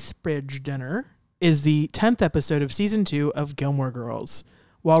Bracebridge Dinner is the 10th episode of season 2 of Gilmore Girls.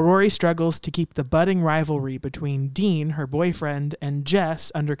 While Rory struggles to keep the budding rivalry between Dean, her boyfriend, and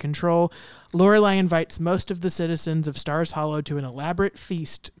Jess under control, Lorelai invites most of the citizens of Stars Hollow to an elaborate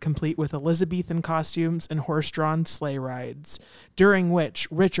feast complete with Elizabethan costumes and horse-drawn sleigh rides, during which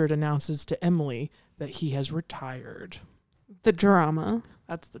Richard announces to Emily that he has retired. The drama.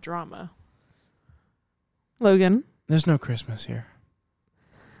 That's the drama. Logan. There's no Christmas here.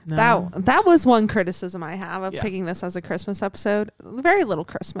 No. That was one criticism I have of picking this as a Christmas episode. Very little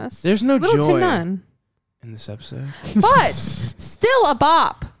Christmas. There's no little joy to none in this episode. But still a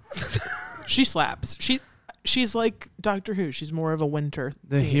bop. She slaps. She's like Doctor Who. She's more of a winter.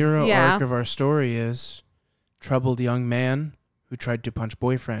 The hero arc of our story is troubled young man who tried to punch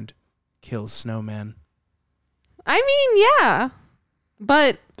boyfriend kills snowman. I mean, yeah.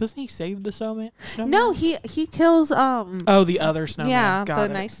 But doesn't he save the snowman? No, he kills the other snowman. Yeah, Got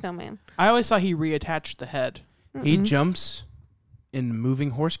it. nice snowman. I always thought he reattached the head. He jumps in a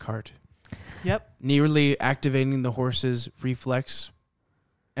moving horse cart. Yep. Nearly activating the horse's reflex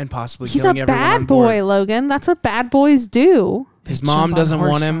and possibly He's killing a everyone bad on board. boy, Logan. That's what bad boys do. His mom doesn't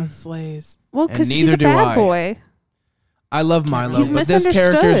want him. Sleighs. Well, because he's neither a do bad I. boy. I love Milo, He's but this character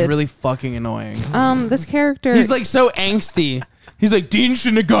is misunderstood. really fucking annoying. This character. He's like so angsty. He's like, Dean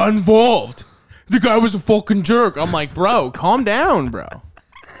shouldn't have got involved. The guy was a fucking jerk. I'm like, bro, calm down, bro.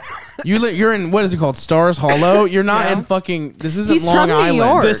 You're in, what is it called? Stars Hollow? You're not in fucking, this isn't He's Long from New Island.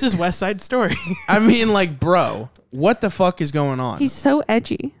 York. This is West Side Story. I mean, like, bro, what the fuck is going on? He's so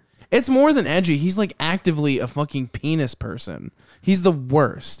edgy. It's more than edgy. He's like actively a fucking penis person. He's the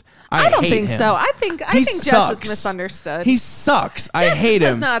worst. I don't hate think him. so. I think Jess sucks. is misunderstood. He sucks. I hate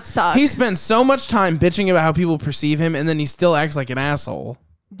does him. not suck. He spends so much time bitching about how people perceive him, and then he still acts like an asshole.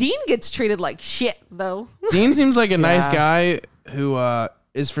 Dean gets treated like shit, though. Dean seems like a nice guy who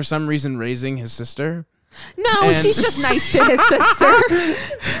is for some reason raising his sister. No, he's just nice to his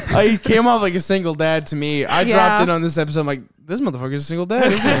sister. He came off like a single dad to me. I dropped in on this episode. I'm like, this motherfucker's a single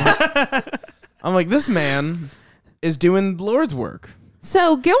dad, isn't he? I'm like, this man is doing the Lord's work.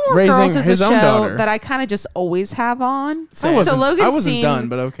 So Gilmore Raising Girls is a his own show daughter. that I kind of just always have on. Same. So Logan's I wasn't seen done,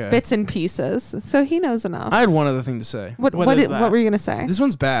 but okay. bits and pieces, so he knows enough. I had one other thing to say. What What is that? were you gonna say? This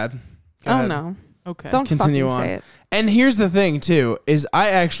one's bad. Go Oh ahead. no! Okay. Don't Continue fucking on. say it. And here's the thing too: is I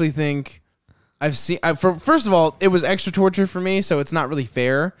actually think I've seen. First of all, it was extra torture for me, so it's not really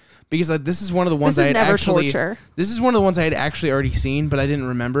fair because this is one of the ones This I is had never actually. torture. This is one of the ones I had actually already seen, but I didn't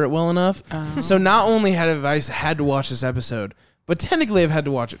remember it well enough. So not only have I had to watch this episode, but technically I've had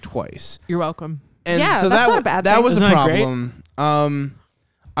to watch it twice. You're welcome. And Yeah, so that's that not a bad that thing. was Isn't a that great? problem.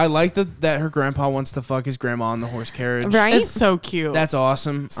 I like that her grandpa wants to fuck his grandma in the horse carriage. Right? It's so cute. That's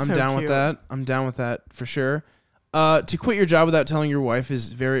awesome. I'm So down with cute. that. I'm down with that for sure. To quit your job without telling your wife is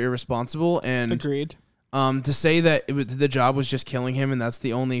very irresponsible, and Agreed. to say that the job was just killing him and that's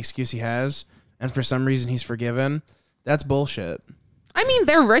the only excuse he has, and for some reason he's forgiven, that's bullshit. I mean,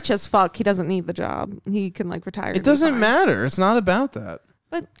 they're rich as fuck. He doesn't need the job. He can like retire. It doesn't matter. It's not about that.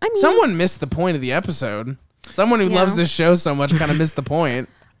 But I mean, Someone missed the point of the episode. Someone who loves this show so much kind of missed the point.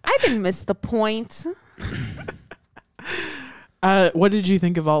 I didn't miss the point. What did you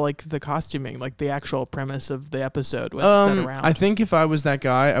think of all like the costuming, like the actual premise of the episode with set around? I think if I was that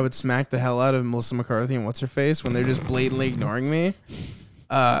guy, I would smack the hell out of Melissa McCarthy and what's her face when they're just blatantly ignoring me.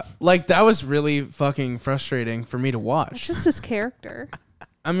 Like that was really fucking frustrating for me to It's watch. just his character.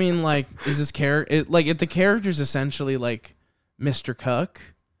 I mean, like, is this character like if the character's essentially like Mr. Cuck?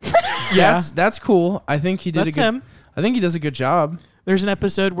 Yeah, that's cool. I think he did a good. him. I think he does a good job. There's an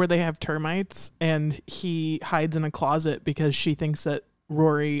episode where they have termites and he hides in a closet because she thinks that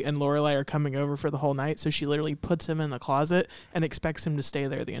Rory and Lorelai are coming over for the whole night. So she literally puts him in the closet and expects him to stay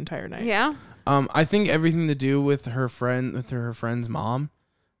there the entire night. Yeah. I think everything to do with her friend's mom,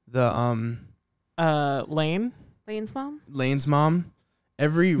 the Lane's mom. Lane's mom.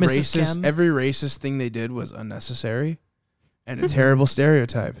 Every racist thing they did was unnecessary and a terrible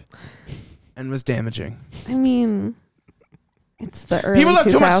stereotype and was damaging. I mean, it's the early people have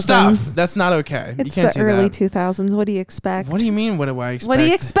 2000s. too much stuff. That's not okay. It's you can't the early 2000s. What do you expect? What do you mean? What do I expect? What do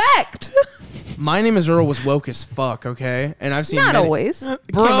you expect? My Name is Earl was woke as fuck. Okay, and I've seen not always.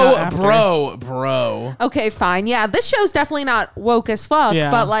 Bro. Okay, fine. Yeah, this show's definitely not woke as fuck.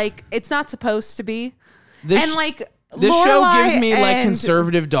 Yeah. But like, it's not supposed to be. This show gives me like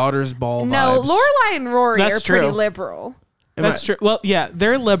conservative daughters ball vibes. No, Lorelai and Rory That's are pretty true. liberal. That's true. Well, yeah,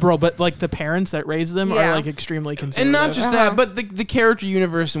 they're liberal, but like the parents that raise them are Yeah. like extremely conservative. And not just that, but the character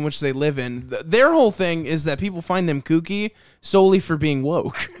universe in which they live in, their whole thing is that people find them kooky solely for being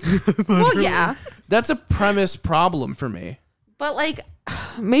woke. Well, yeah. That's a premise problem for me. But like,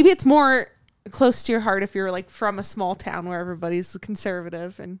 maybe it's more close to your heart if you're like from a small town where everybody's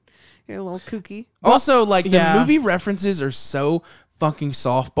conservative and you're a little kooky. Also, like yeah. the movie references are so fucking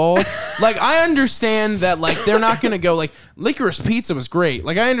softball. Like I understand that like they're not gonna go like Licorice Pizza was great.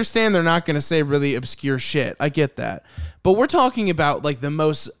 Like I understand they're not gonna say really obscure shit. I get that. But we're talking about like the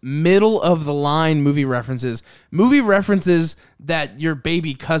most middle of the line movie references that your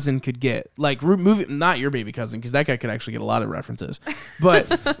baby cousin could get. Like not your baby cousin, because that guy could actually get a lot of references.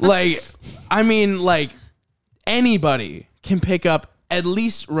 But like, I mean, like anybody can pick up at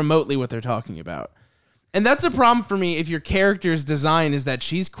least remotely what they're talking about. And that's a problem for me if your character's design is that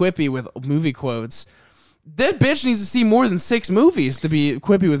she's quippy with movie quotes. That bitch needs to see more than 6 movies to be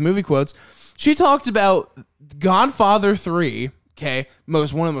quippy with movie quotes. She talked about Godfather 3, okay, one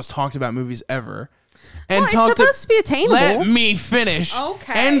of the most talked about movies ever. And it's supposed to be attainable. Let me finish.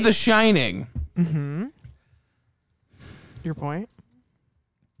 Okay. And The Shining. Mm-hmm. Your point?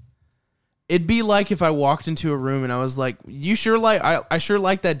 It'd be like if I walked into a room and I was like, "You sure like I sure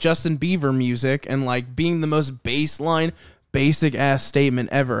like that Justin Bieber music," and like being the most baseline, basic ass statement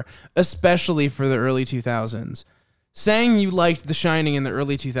ever, especially for the early 2000s. Saying you liked The Shining in the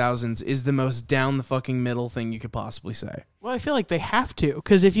early 2000s is the most down the fucking middle thing you could possibly say. Well, I feel like they have to,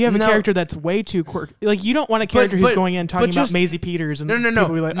 because if you have a character that's way too quirky, like you don't want a character who's going in talking about Maisie Peters and no.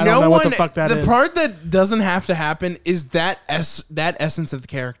 Be like, I don't know what the fuck that is. The part that doesn't have to happen is that essence of the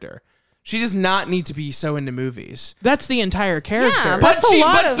character. She does not need to be so into movies. That's the entire character. Yeah, but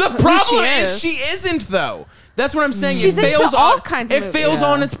the problem is she isn't though. That's what I'm saying. She's it fails into all kinds of It movies. fails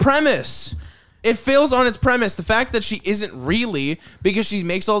on its premise. It fails on its premise. The fact that she isn't really, because she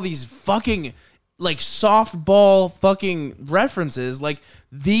makes all these fucking like softball fucking references, like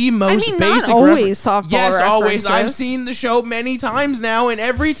the most basic. Not always softball. Yes, references. always. I've seen the show many times now, and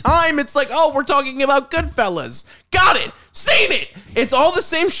every time it's like, oh, we're talking about Goodfellas. Got it. Seen it. It's all the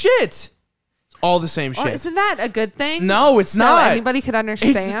same shit. All the same shit. Isn't that a good thing? No, it's not. Anybody could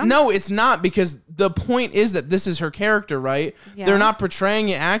understand. It's not, because the point is that this is her character, right? Yeah. They're not portraying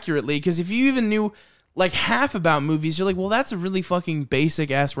it accurately, because if you even knew like half about movies, you're like, well, that's a really fucking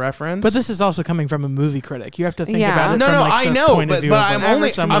basic ass reference. But this is also coming from a movie critic. You have to think Yeah. about it. No, from no, like I the know, point of but view of, I'm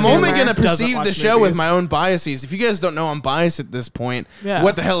like, only going to doesn't perceive watch the show with movies. my own biases. If you guys don't know I'm biased at this point,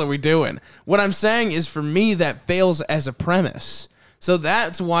 what the hell are we doing? What I'm saying is, for me, that fails as a premise. So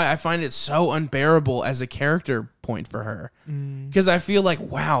that's why I find it so unbearable as a character point for her. Because I feel like,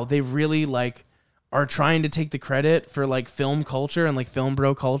 wow, they really like are trying to take the credit for like film culture and like film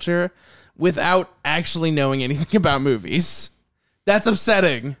bro culture without actually knowing anything about movies. That's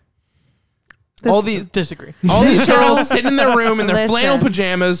upsetting. Disagree. All these girls sitting in their room in their flannel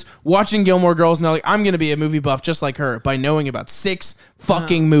pajamas watching Gilmore Girls, and they're like, I'm going to be a movie buff just like her by knowing about 6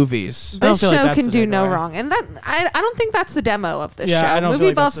 fucking movies. This show can do no wrong. And that I don't think that's the demo of this show. I don't Movie feel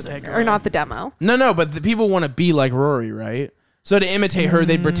like that's buffs the takeaway. are not the demo. No, but the people want to be like Rory, right? So to imitate her,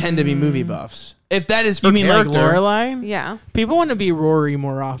 they'd pretend to be movie buffs. If that is her You mean character. like Lorelai? Yeah. People want to be Rory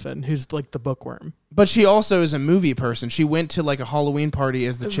more often, who's like the bookworm. But she also is a movie person. She went to like a Halloween party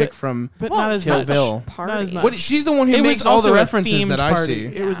as the chick from not as Kill much. Bill. Not as much. What, she's the one who It makes was all the also a references themed that I party.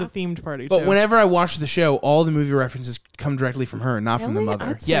 see. It was a themed party, But too. whenever I watch the show, all the movie references come directly from her, not from the Really? mother.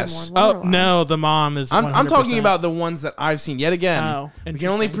 I'd say Yes. more Oh, no, the mom is I'm talking 100%. about the ones that I've seen. Yet again, Oh, we can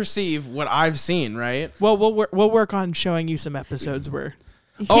only interesting. perceive what I've seen, right? Well, we'll work on showing you some episodes where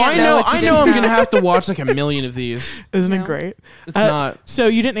I know I'm going to have to watch like a million of these. Isn't it great? It's not. So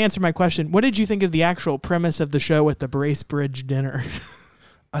you didn't answer my question. What did you think of the actual premise of the show with the Bracebridge dinner?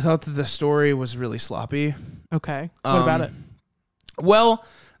 I thought that the story was really sloppy. Okay. What about it? Well,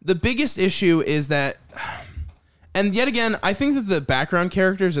 the biggest issue is that, and yet again, I think that the background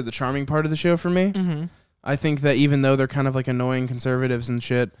characters are the charming part of the show for me. Mm-hmm. I think that even though they're kind of like annoying conservatives and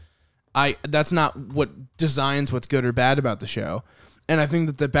shit, that's not what designs what's good or bad about the show. And I think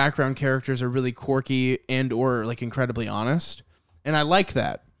that the background characters are really quirky and or like incredibly honest. And I like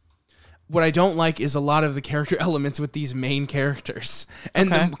that. What I don't like is a lot of the character elements with these main characters.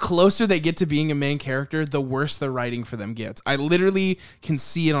 And the closer they get to being a main character, the worse the writing for them gets. I literally can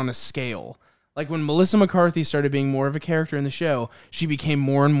see it on a scale. Like when Melissa McCarthy started being more of a character in the show, she became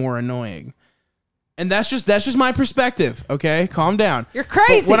more and more annoying. And that's just my perspective, okay? Calm down. You're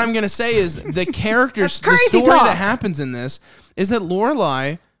crazy. But what I'm going to say is the characters, the story that happens in this is that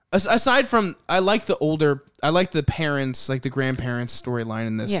Lorelai, aside from, I like the parents, like the grandparents storyline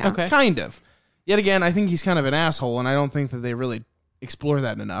in this. Yeah. Okay. Kind of. Yet again, I think he's kind of an asshole, and I don't think that they really explore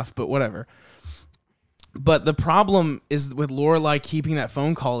that enough, but whatever. But the problem is with Lorelai keeping that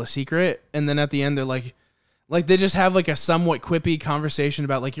phone call a secret, and then at the end they're like they just have like a somewhat quippy conversation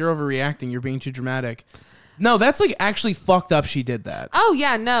about like, you're overreacting, you're being too dramatic. No, that's like actually fucked up she did that. Oh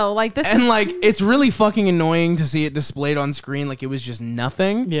yeah, no. Like this and like it's really fucking annoying to see it displayed on screen like it was just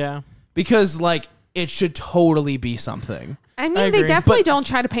nothing. Yeah. Because like it should totally be something. I mean, they definitely don't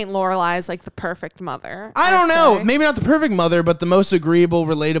try to paint Lorelai as like the perfect mother. I don't know. Maybe not the perfect mother, but the most agreeable,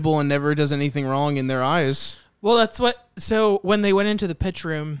 relatable, and never does anything wrong in their eyes. Well, so when they went into the pitch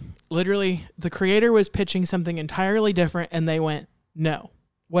room, literally the creator was pitching something entirely different and they went, no,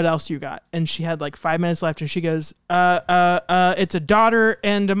 what else you got? And she had like 5 minutes left and she goes, it's a daughter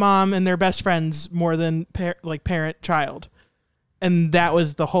and a mom and they're best friends more than parent child. And that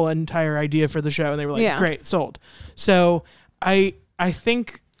was the whole entire idea for the show. And they were like, great, sold. So I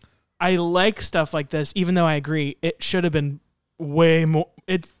think I like stuff like this, even though I agree it should have been way more.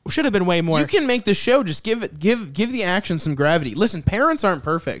 It should have been way more. You can make the show, just give the action some gravity. Listen, parents aren't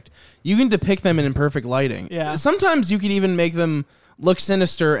perfect. You can depict them in imperfect lighting. Yeah. Sometimes you can even make them look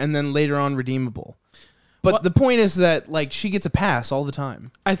sinister and then later on redeemable. But the point is that like she gets a pass all the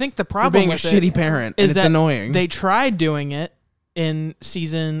time. I think the problem being with a shitty parent is and it's annoying. They tried doing it in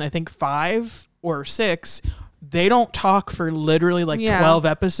season, I think 5 or 6. They don't talk for literally 12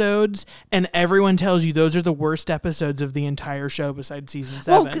 episodes, and everyone tells you those are the worst episodes of the entire show besides season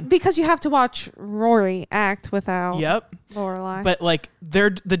 7. Well, because you have to watch Rory act without Lorelai. But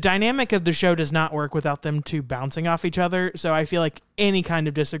the dynamic of the show does not work without them two bouncing off each other. So I feel like any kind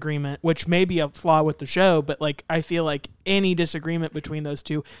of disagreement, which may be a flaw with the show, but I feel like any disagreement between those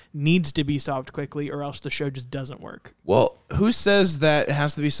two needs to be solved quickly, or else the show just doesn't work. Well, who says that it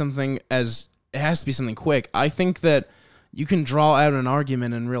has to be something quick? I think that you can draw out an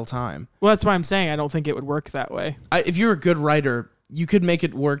argument in real time. Well, that's why I'm saying I don't think it would work that way. If you're a good writer, you could make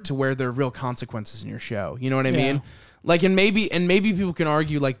it work to where there are real consequences in your show. You know what I mean? Like, and maybe people can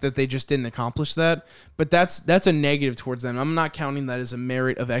argue like that they just didn't accomplish that, but that's a negative towards them. I'm not counting that as a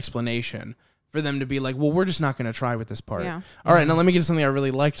merit of explanation for them to be like, well, we're just not going to try with this part. Yeah. All right, now let me get to something I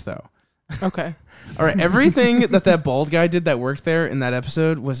really liked though. Okay. All right. Everything that bald guy did that worked there in that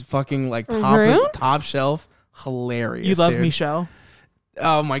episode was fucking like top shelf, hilarious. You love dude. Michelle.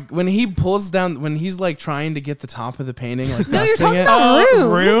 Oh my! When he pulls down, when he's like trying to get the top of the painting, like no, you're dusting talking it.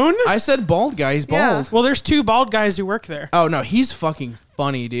 about Rune. I said bald guy. He's bald. Well, there's 2 bald guys who work there. Oh no, he's fucking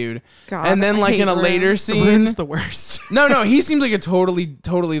funny, dude. God, and then like in a later scene, Rune's the worst. No, he seems like a totally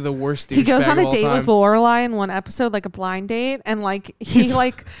the worst dude. He goes on a date with Lorelai in one episode, like a blind date, and like he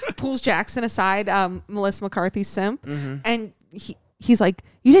like pulls Jackson aside, Melissa McCarthy's simp, and he's like,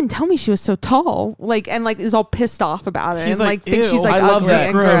 you didn't tell me she was so tall, and is all pissed off about it, he's and like thinks she's I love ugly that.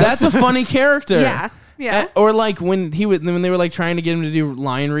 and gross. That's a funny character. Yeah. Or like when they were like trying to get him to do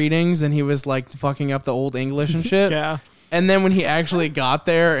line readings and he was like fucking up the old English and shit. Yeah. And then when he actually got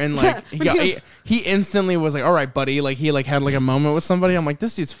there and like he instantly was like, all right, buddy, like he like had like a moment with somebody. I'm like,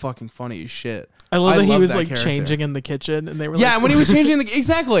 this dude's fucking funny as shit. I love that he was like changing in the kitchen and they were when he was changing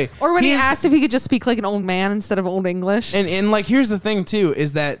exactly. Or when he asked if he could just speak like an old man instead of old English. And like here's the thing too,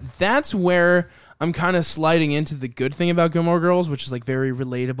 is that's where I'm kind of sliding into the good thing about Gilmore Girls, which is like very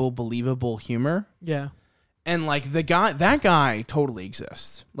relatable, believable humor. Yeah. And like that guy totally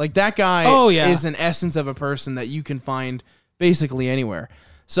exists. Like that guy is an essence of a person that you can find basically anywhere.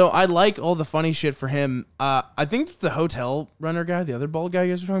 So I like all the funny shit for him. I think the hotel runner guy, the other bald guy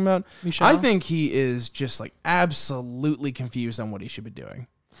you guys were talking about, Michelle? I think he is just like absolutely confused on what he should be doing.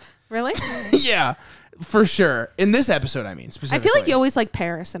 Really? Yeah, for sure. In this episode, I mean, specifically. I feel like you always like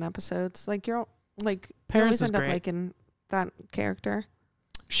Paris in episodes. Like you're like Paris you always is end up great. liking that character.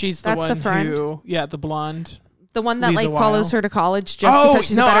 She's the That's one the friend. who, the blonde. The one that Lisa like follows Weil. her to college just because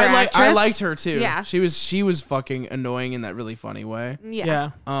she's a better actress. I liked her too. Yeah. She was fucking annoying in that really funny way.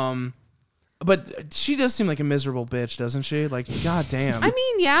 Yeah. But she does seem like a miserable bitch, doesn't she? Like, goddamn. I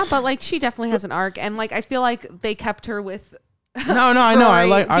mean, yeah, but like she definitely has an arc, and like I feel like they kept her with. No, I know. I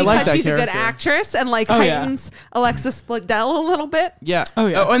like that because she's character. a good actress and like Oh, yeah. heightens Alexis Bledel a little bit. Yeah. Oh,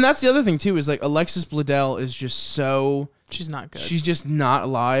 yeah. And that's the other thing too is like Alexis Bledel is just so. She's not good. She's just not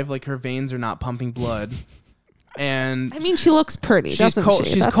alive. Like her veins are not pumping blood. And I mean, she looks pretty, doesn't cold.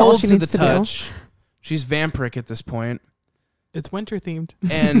 she? She's That's all cold she to the needs touch. She's vampiric at this point. It's winter themed.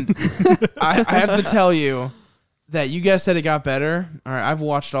 And I have to tell you that you guys said it got better. All right, I've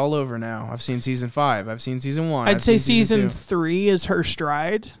watched all over now. I've seen season 5. I've seen season 1. I'd I've say seen season 2. 3 is her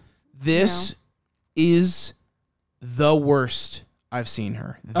stride. This is the worst I've seen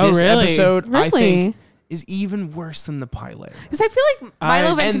her. This Oh, really? episode, I Really? think, is even worse than the pilot. Because I feel like Milo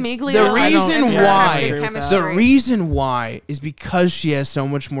And Ventimiglia. the reason and her why, have good the chemistry. the reason why is because she has so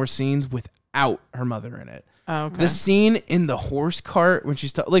much more scenes without her mother in it. Oh, okay. The scene in the horse cart when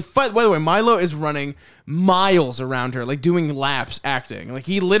she's by the way, Milo is running miles around her, like doing laps, acting. Like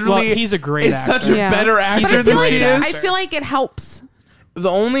he literally, Well, he's a great is actor. such a Yeah. better But actor I than feel, she like, is. I feel like it helps. The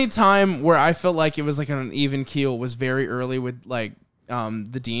only time where I felt like it was like on an even keel was very early with like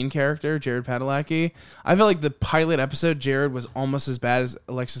the Dean character, Jared Padalecki. I felt like the pilot episode, Jared was almost as bad as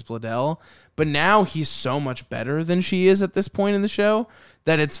Alexis Bledel, but now he's so much better than she is at this point in the show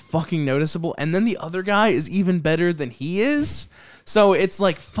that it's fucking noticeable. And then the other guy is even better than he is. So it's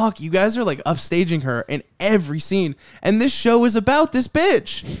like, fuck, you guys are like upstaging her in every scene. And this show is about this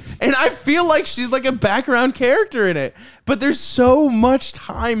bitch. And I feel like she's like a background character in it. But there's so much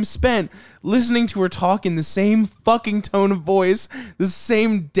time spent listening to her talk in the same fucking tone of voice, the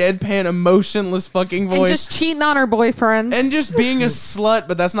same deadpan, emotionless fucking voice. And just cheating on her boyfriends. And just being a slut,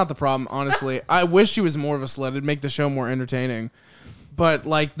 but that's not the problem, honestly. I wish she was more of a slut. It'd make the show more entertaining. But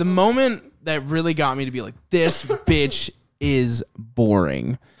like the moment that really got me to be like, this bitch is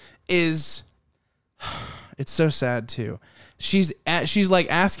boring, is it's so sad too. She's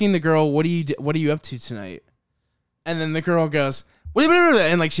like asking the girl, what are you up to tonight? And then the girl goes, what do you,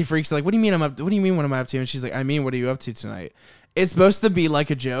 and like she freaks like, what do you mean what do you mean what am I up to? And she's like, I mean, what are you up to tonight? It's supposed to be like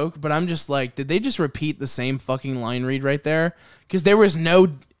a joke, but I'm just like, did they just repeat the same fucking line read right there? Because there was no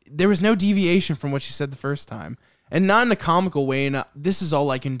deviation from what she said the first time. And not in a comical way. And this is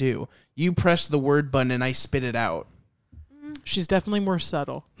all I can do. You press the word button and I spit it out. She's definitely more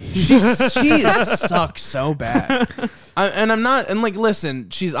subtle. She sucks so bad. Listen,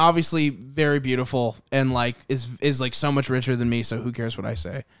 she's obviously very beautiful and like is like so much richer than me. So who cares what I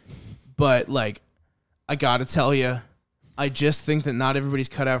say? But like, I gotta tell you, I just think that not everybody's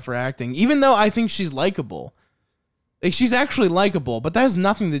cut out for acting. Even though I think she's likable, like she's actually likable, but that has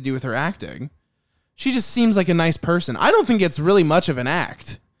nothing to do with her acting. She just seems like a nice person. I don't think it's really much of an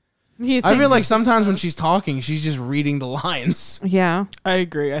act. I feel like sometimes when she's talking, she's just reading the lines. Yeah. I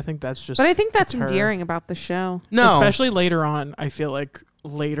agree. I think that's just. But I think that's her. endearing about the show. No. Especially later on, I feel like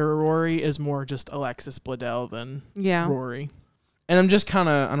later Rory is more just Alexis Bledel than Rory. And I'm just kind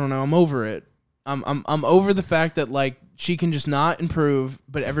of, I don't know, I'm over it. I'm over the fact that like she can just not improve,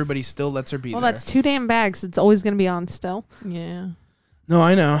 but everybody still lets her be there. Well, that's 2 damn bags. It's always going to be on still. Yeah. No,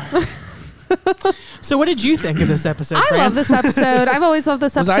 I know. So what did you think of this episode, I Fran? love this episode. I've always loved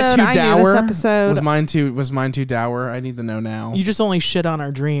this Was episode. I too dour? knew this episode. Was mine too dour? I need to know now. You just only shit on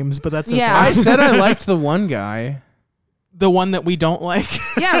our dreams, but that's okay. Yeah. I said I liked the one guy. The one that we don't like.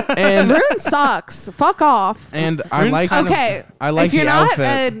 Yeah. And Rune sucks. Fuck off. And I Rune's like kind of- Okay. I like if you're the not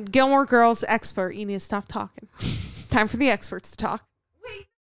outfit. a Gilmore Girls expert, you need to stop talking. Time for the experts to talk.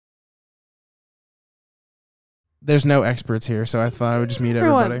 There's no experts here, so I thought I would just meet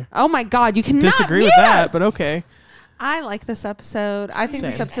everybody. Oh my God, you cannot Disagree with mute that, us. but okay. I like this episode. I think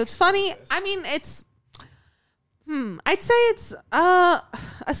this Same. episode's funny. I mean, it's I'd say it's a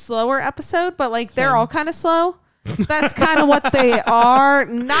slower episode, but like they're Same. all kind of slow. That's kind of what they are.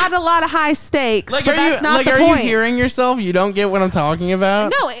 Not a lot of high stakes, Like, but that's not the are point. you hearing yourself? You don't get what I'm talking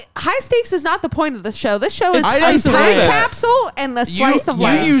about? No, high stakes is not the point of the show. This show is I a didn't time say that. capsule and the You, slice of you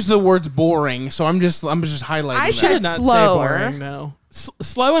life. use the words boring, so I'm just highlighting I that. should- Did not slower. say boring, no.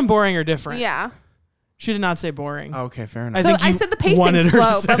 Slow and boring are different. Yeah. She did not say boring. Okay, fair enough. I said the pacing's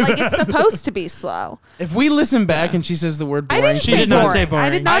slow, but like it's supposed to be slow. If we listen back and she says the word boring, she did not say boring.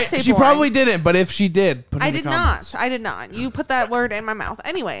 I did not say boring. She probably didn't, but if she did, put it in the comments. I did not. You put that word in my mouth.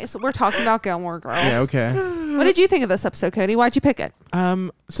 Anyways, we're talking about Gilmore Girls. Yeah, okay. What did you think of this episode, Cody? Why'd you pick it?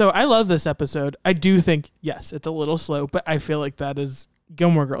 So I love this episode. I do think, yes, it's a little slow, but I feel like that is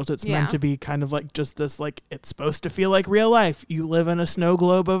Gilmore Girls. It's meant to be kind of like just this, like, it's supposed to feel like real life. You live in a snow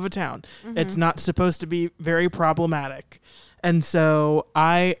globe of a town. Mm-hmm. It's not supposed to be very problematic. And so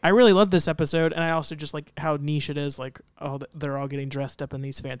I really love this episode, and I also just like how niche it is. Like, they're all getting dressed up in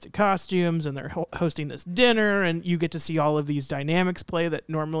these fancy costumes, and they're hosting this dinner, and you get to see all of these dynamics play that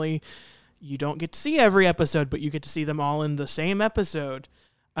normally you don't get to see every episode, but you get to see them all in the same episode.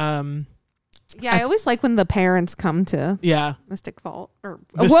 Yeah, I always like when the parents come to Mystic Falls.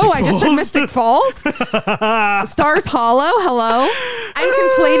 I just said Mystic Falls. Stars Hollow. Hello. I'm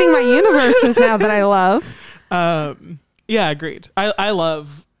conflating my universes now that I love. Yeah, agreed. I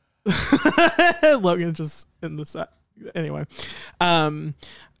love Logan just in the set. Anyway, I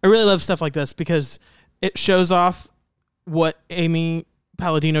really love stuff like this because it shows off what Amy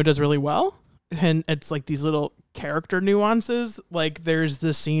Palladino does really well. And it's like these little character nuances. Like there's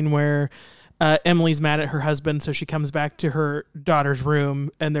this scene where Emily's mad at her husband, so she comes back to her daughter's room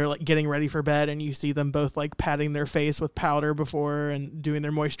and they're like getting ready for bed, and you see them both like patting their face with powder before and doing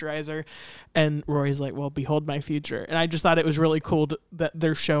their moisturizer, and Rory's like, well, behold my future. And I just thought it was really cool that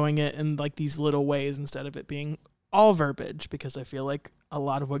they're showing it in like these little ways instead of it being all verbiage, because I feel like a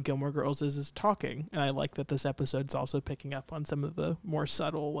lot of what Gilmore Girls is talking, and I like that this episode's also picking up on some of the more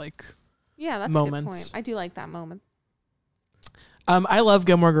subtle that's moments. A good point. I do like that moment. I love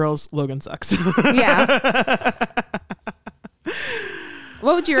Gilmore Girls. Logan sucks. Yeah.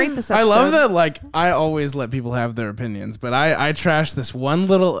 What would you rate this episode? I love that, I always let people have their opinions, but I trash this one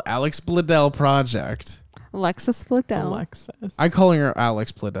little Alex Bledel project. Alexis Bledel. Alexis. I call her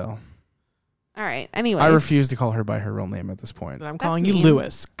Alex Bledel. All right. Anyways. I refuse to call her by her real name at this point. And I'm calling you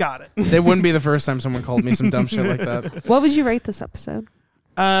Lewis. Got it. It wouldn't be the first time someone called me some dumb shit like that. What would you rate this episode?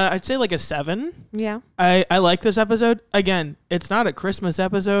 I'd say like a 7. Yeah. I like this episode. Again, it's not a Christmas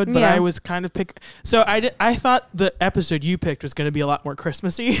episode, but I was kind of So I thought the episode you picked was going to be a lot more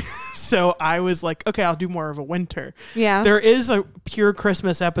Christmassy. So I was like, okay, I'll do more of a winter. Yeah. There is a pure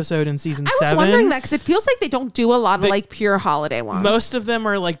Christmas episode in season 7. I was wondering that because it feels like they don't do a lot of pure holiday ones. Most of them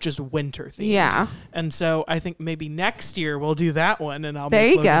are like just winter themed. Yeah. And so I think maybe next year we'll do that one, and I'll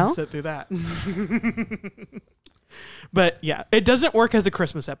sit through that. But yeah, it doesn't work as a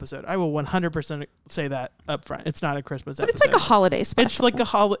Christmas episode. I will 100% say that up front. It's not a Christmas episode. But it's like a holiday special. It's like a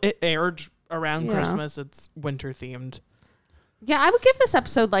holiday. It aired around Christmas. It's winter themed. Yeah, I would give this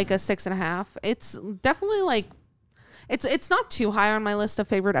episode like a 6.5. It's definitely it's not too high on my list of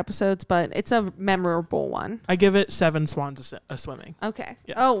favorite episodes, but it's a memorable one. I give it 7 swans swimming. Okay.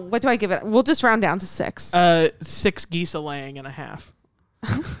 Yeah. Oh, what do I give it? We'll just round down to 6. 6 geese a laying and a half.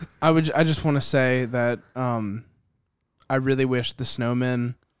 I just want to say that I really wish the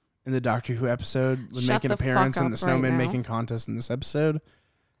snowmen in the Doctor Who episode would make an appearance in the snowman making contest in this episode.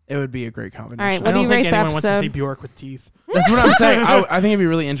 It would be a great combination. All right, what do you rate the episode? I don't think anyone wants to see Bjork with teeth. That's what I'm saying. I think it'd be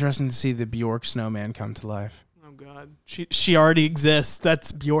really interesting to see the Bjork snowman come to life. Oh God, she already exists.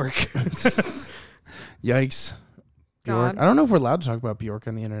 That's Bjork. Yikes. Bjork. I don't know if we're allowed to talk about Bjork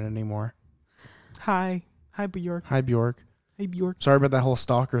on the internet anymore. Hi Bjork. Hi Bjork. Hey Bjork. Sorry about that whole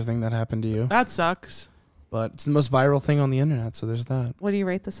stalker thing that happened to you. That sucks. But it's the most viral thing on the internet, so there's that. What do you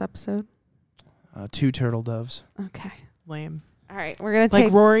rate this episode? 2 turtle doves. Okay. Lame. All right, we're gonna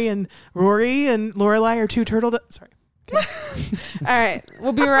take Rory and Lorelai are 2 turtle doves. Sorry. Okay. All right,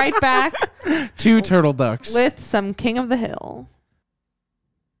 we'll be right back. 2 turtle ducks with some King of the Hill.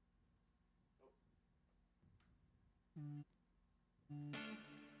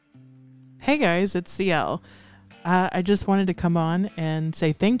 Hey guys, it's CL. I just wanted to come on and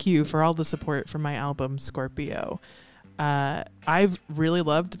say thank you for all the support for my album Scorpio. I've really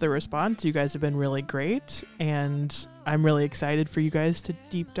loved the response. You guys have been really great, and I'm really excited for you guys to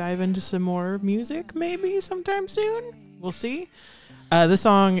deep dive into some more music maybe sometime soon. We'll see. This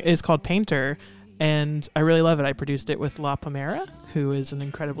song is called Painter, and I really love it. I produced it with La Pomera, who is an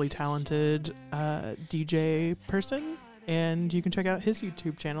incredibly talented DJ person, and you can check out his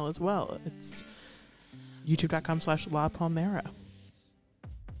YouTube channel as well. It's youtube.com/La Pomera.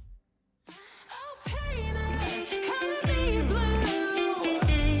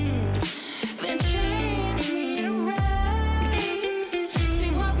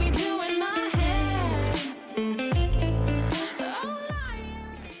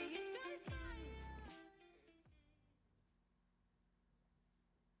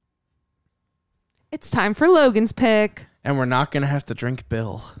 It's time for Logan's pick. And we're not going to have to drink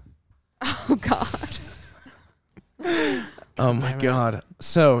Bill. Oh, God. Oh, my God.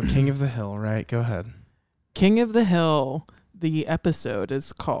 So, King of the Hill, right? Go ahead. King of the Hill. The episode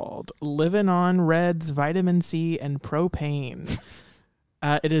is called Living on Red's Vitamin C and Propane.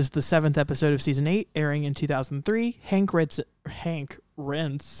 It is the 7th episode of season 8, airing in 2003. Hank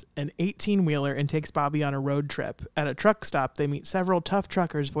rents an 18-wheeler and takes Bobby on a road trip. At a truck stop, they meet several tough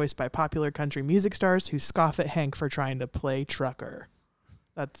truckers voiced by popular country music stars who scoff at Hank for trying to play trucker.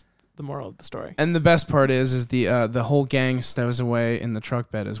 That's the moral of the story. And the best part is the whole gang stows away in the truck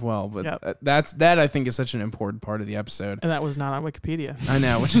bed as well. But that I think is such an important part of the episode. And that was not on Wikipedia. I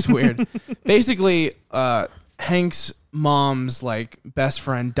know, which is weird. Basically, Hank's mom's like best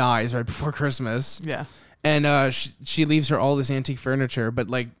friend dies right before Christmas. Yeah. And she leaves her all this antique furniture, but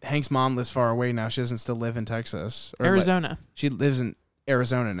like Hank's mom lives far away now. She doesn't still live in Texas. Or Arizona. She lives in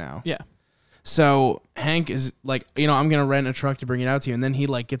Arizona now. Yeah. So Hank is like, I'm going to rent a truck to bring it out to you. And then he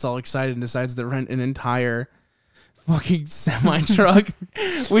like gets all excited and decides to rent an entire fucking semi-truck,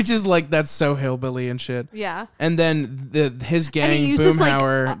 which is like, that's so hillbilly and shit. Yeah. And then his gang, and he uses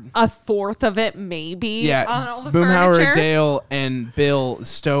Boomhauer, like a fourth of it maybe on all the Boomhauer, furniture. Dale, and Bill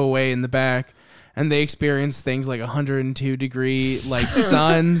stow away in the back. And they experience things like 102-degree like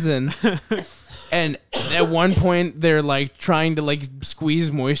suns and at one point they're like trying to like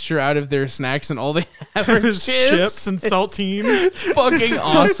squeeze moisture out of their snacks and all they have are chips and saltines. It's fucking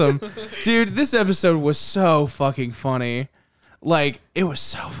awesome. Dude, this episode was so fucking funny. Like, it was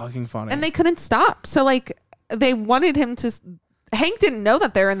so fucking funny. And they couldn't stop. So like they wanted him to Hank didn't know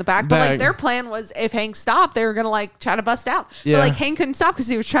that they're in the back, but like their plan was if Hank stopped, they were gonna like try to bust out. Yeah. But like Hank couldn't stop because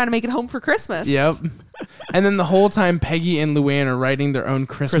he was trying to make it home for Christmas. Yep. And then the whole time Peggy and Luann are writing their own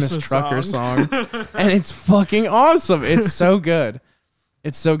Christmas trucker song. And it's fucking awesome. It's so good.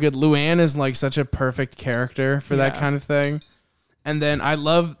 It's so good. Luann is like such a perfect character for that kind of thing. And then I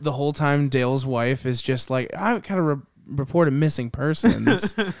love the whole time Dale's wife is just like, I gotta report a missing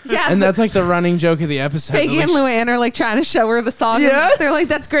persons. Yeah. And that's like the running joke of the episode. Peggy and Luann are like trying to show her the song. Yeah. They're like,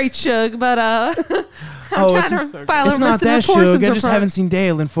 that's great, Shug, but I'm trying to file it's a not missing that persons Shug. I just report. haven't seen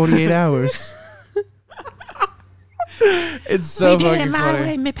Dale in 48 hours. It's so fucking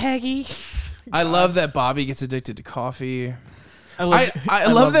funny. Me Peggy. I love that Bobby gets addicted to coffee. I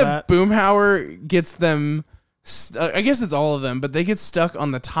love that Boomhauer gets them. I guess it's all of them, but they get stuck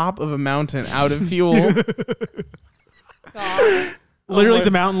on the top of a mountain out of fuel. Literally,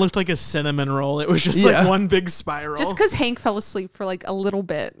 the mountain looked like a cinnamon roll. It was just like one big spiral. Just because Hank fell asleep for like a little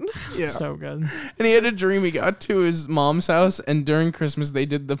bit. Yeah. So good. And he had a dream. He got to his mom's house, and during Christmas, they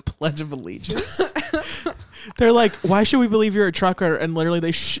did the Pledge of Allegiance. They're like, why should we believe you're a trucker? And literally,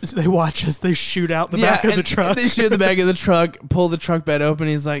 they watch as they shoot out the back of the truck. They shoot the back of the truck, pull the truck bed open.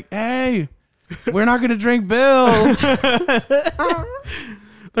 He's like, hey, we're not going to drink Bill.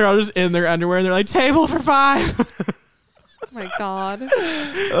 They're all just in their underwear. And they're like, table for 5. Oh my God.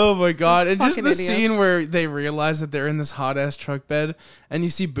 Oh my God. And just the idiots. scene where they realize that they're in this hot ass truck bed and you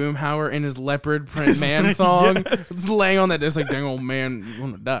see Boomhauer in his leopard print man thong just laying on that desk like, dang old man, you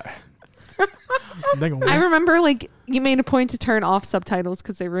want to die. I remember like you made a point to turn off subtitles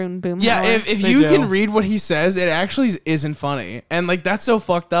because they ruined Boomhauer. Yeah, if you can read what he says, it actually isn't funny. And like that's so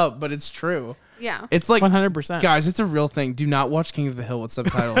fucked up, but it's true. Yeah. It's like 100%. Guys, it's a real thing. Do not watch King of the Hill with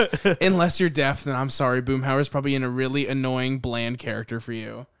subtitles. Unless you're deaf, then I'm sorry. Boomhauer's probably in a really annoying, bland character for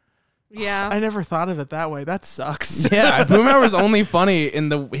you. Yeah. I never thought of it that way. That sucks. Yeah, Boomhauer's only funny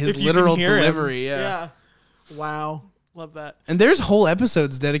in his literal delivery. Yeah. Wow. Love that. And there's whole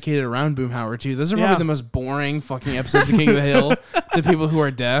episodes dedicated around Boomhauer too. Those are probably the most boring fucking episodes of King of the Hill to people who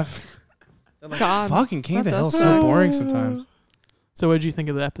are deaf. Like, God, fucking King of the Hill is so boring sometimes. So what did you think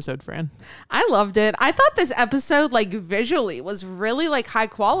of the episode, Fran? I loved it. I thought this episode, like visually, was really like high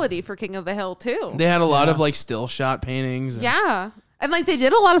quality for King of the Hill too. They had a lot of like still shot paintings. Yeah. And like they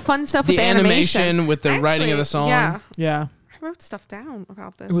did a lot of fun stuff with the animation with the writing of the song. Yeah. I wrote stuff down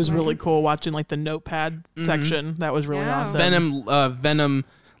about this. It was really cool watching like the notepad section. That was really awesome. Venom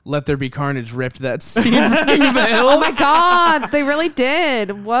Let There Be Carnage ripped that scene. King of the Hill. Oh my God. They really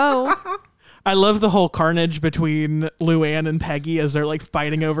did. Whoa. I love the whole carnage between Luann and Peggy as they're like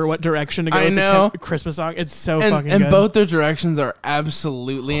fighting over what direction to go with the Christmas song. It's so fucking good. And both their directions are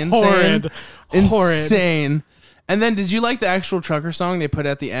absolutely insane. Insane. And then did you like the actual trucker song they put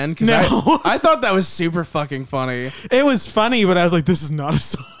at the end? Because I thought that was super fucking funny. It was funny, but I was like, this is not a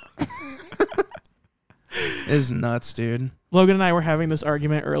song. It's nuts, dude. Logan and I were having this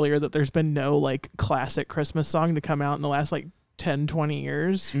argument earlier that there's been no like classic Christmas song to come out in the last like 10, 20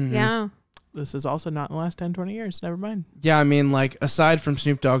 years. Mm-hmm. Yeah. this is also not in the last 10, 20 years. Never mind. Yeah, I mean, like, aside from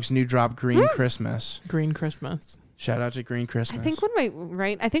Snoop Dogg's new drop, Green Christmas. Green Christmas. Shout out to Green Christmas. I think one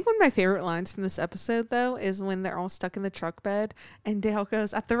of my favorite lines from this episode though is when they're all stuck in the truck bed and Dale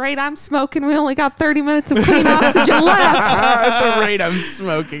goes, "At the rate I'm smoking, we only got 30 minutes of clean oxygen left." At the rate I'm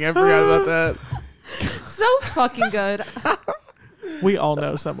smoking, I forgot about that. So fucking good. We all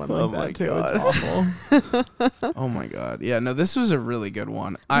know someone like that too. God. It's awful. Oh my God. Yeah, no, this was a really good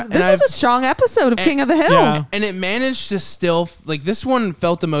one. This was a strong episode of King of the Hill. Yeah. And it managed to still, like, this one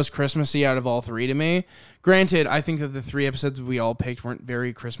felt the most Christmassy out of all three to me. Granted, I think that the 3 episodes we all picked weren't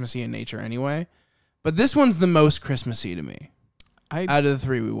very Christmassy in nature anyway. But this one's the most Christmassy to me out of the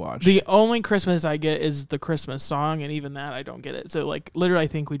 3 we watched. The only Christmas I get is the Christmas song, and even that I don't get it. So, like, literally, I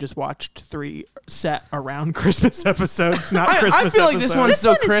think we just watched 3 set around Christmas episodes, not Christmas episodes. I feel like this one's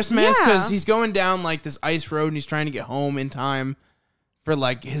still Christmas because yeah. he's going down, like, this ice road and he's trying to get home in time for,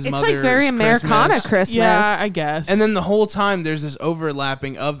 like, his mother's It's like very Americana Christmas. Yeah, I guess. And then the whole time there's this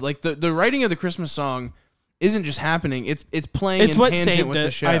overlapping of, like, the writing of the Christmas song isn't just happening. It's playing in tangent with the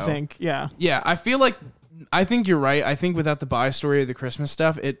show. I think, yeah. Yeah, I think you're right. I think without the by-story of the Christmas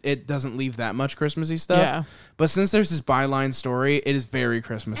stuff, it doesn't leave that much Christmassy stuff. Yeah. But since there's this byline story, it is very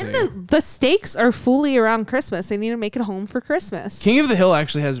Christmassy. And the stakes are fully around Christmas. They need to make it home for Christmas. King of the Hill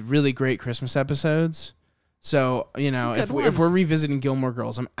actually has really great Christmas episodes. So, you know, if we're revisiting Gilmore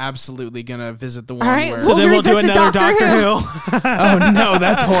Girls, I'm absolutely going to visit the one where... So then we'll do another Dr. Who. Oh, no,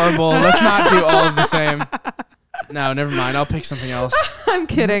 that's horrible. Let's not do all of the same. No, never mind. I'll pick something else. I'm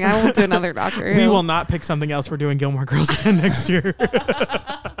kidding. I won't do another Doctor Who. We will not pick something else. We're doing Gilmore Girls again next year.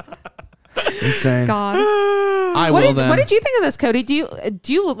 Insane. God. Then. What did you think of this, Cody? Do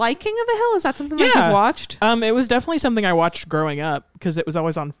you like King of the Hill? Is that something that you've watched? It was definitely something I watched growing up because it was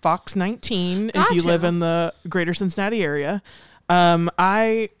always on Fox 19 if you live in the greater Cincinnati area.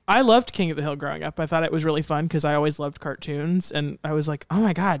 I loved King of the Hill growing up. I thought it was really fun because I always loved cartoons, and I was like, oh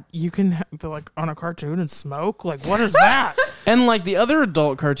my God, you can be like on a cartoon and smoke? Like, what is that? And like the other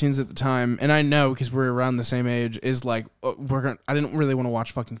adult cartoons at the time, and I know because we're around the same age, is like I didn't really want to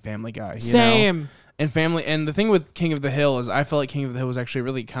watch fucking Family Guy. Same. And the thing with King of the Hill is I felt like King of the Hill was actually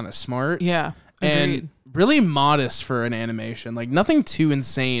really kind of smart. Yeah. And Agreed. really modest for an animation. Like nothing too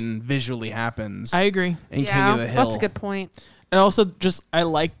insane visually happens. I agree. In King of the Hill. That's a good point. And also just I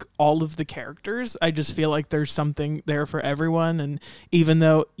like all of the characters. I just feel like there's something there for everyone. And even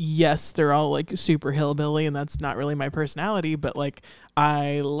though, yes, they're all like super hillbilly and that's not really my personality, but like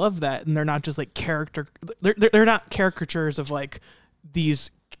I love that. And they're not just like they're not caricatures of like these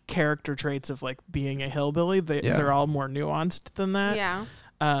character traits of like being a hillbilly. They're all more nuanced than that. Yeah.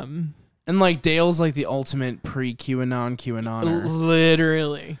 And like Dale's like the ultimate pre-QAnoner.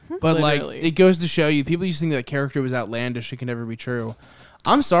 Literally. But like it goes to show you, people used to think that character was outlandish. It can never be true.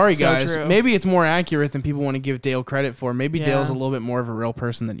 I'm sorry, guys. True. Maybe it's more accurate than people want to give Dale credit for. Maybe Dale's a little bit more of a real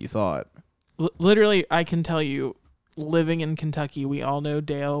person than you thought. Literally, I can tell you, living in Kentucky, we all know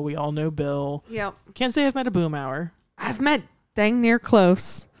Dale. We all know Bill. Yep. Can't say I've met a Boomhauer. I've met dang near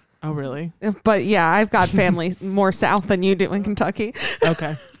close. Oh, really? But yeah, I've got family more south than you do in Kentucky.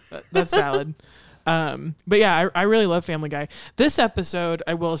 Okay. That's valid. But yeah, I really love Family Guy. This episode,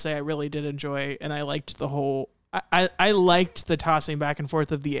 I will say I really did enjoy, and I liked the whole... I liked the tossing back and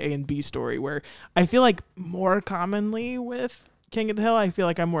forth of the A and B story, where I feel like more commonly with King of the Hill, I feel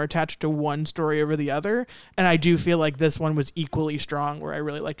like I'm more attached to one story over the other, and I do feel like this one was equally strong, where I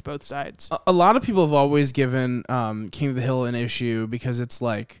really liked both sides. A lot of people have always given King of the Hill an issue because it's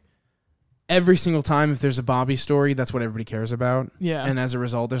like every single time if there's a Bobby story, that's what everybody cares about. Yeah. And as a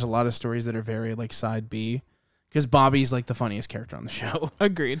result, there's a lot of stories that are very like side B because Bobby's like the funniest character on the show.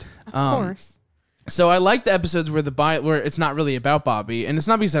 Agreed. Of course. So I like the episodes where where it's not really about Bobby, and it's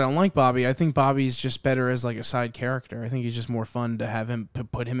not because I don't like Bobby. I think Bobby's just better as like a side character. I think he's just more fun to have him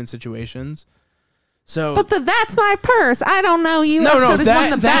put him in situations. So, but that's my purse. I don't know you. No, is one of the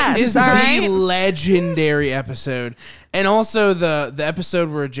that best. is the legendary episode, and also the episode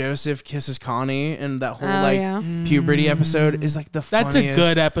where Joseph kisses Connie and that whole puberty episode is like the funniest. That's a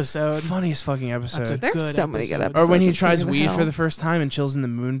good episode. Funniest fucking episode. There's so many good episodes. Or when he tries weed for the first time and chills in the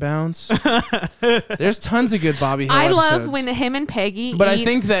moon bounce. There's tons of good Bobby Hill episodes. I love when him and Peggy but eat I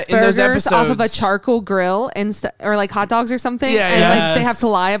think that in burgers those episodes off of a charcoal grill or like hot dogs or something. Yeah, and like they have to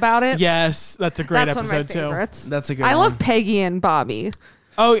lie about it. Yes, that's a great episode one of my favorites. Too. That's a good I one. love Peggy and Bobby.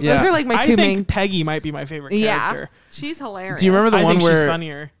 Oh, yeah. Those are like my two main. I think Peggy might be my favorite character. Yeah, she's hilarious. Do you remember the one she's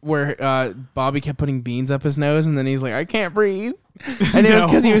funnier. where Bobby kept putting beans up his nose and then he's like, I can't breathe? And it was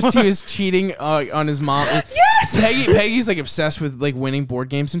because he was cheating on his mom. Yes. Peggy's like obsessed with like winning board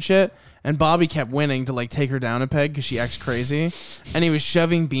games and shit. And Bobby kept winning to like take her down a peg because she acts crazy. And he was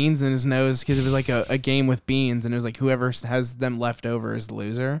shoving beans in his nose because it was like a game with beans. And it was like whoever has them left over is the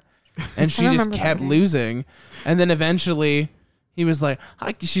loser. And she just kept losing. And then eventually he was like,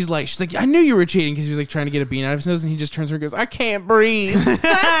 she's like, I knew you were cheating because he was like trying to get a bean out of his nose. And he just turns to her and goes, I can't breathe.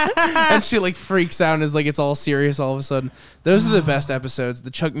 And she like freaks out and is like, it's all serious all of a sudden. Those are the best episodes.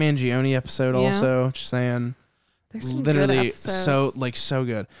 The Chuck Mangione episode also, just saying. There's some literally good episodes. so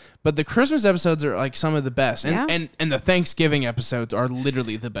good. But the Christmas episodes are like some of the best. And and the Thanksgiving episodes are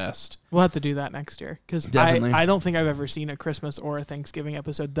literally the best. We'll have to do that next year because I don't think I've ever seen a Christmas or a Thanksgiving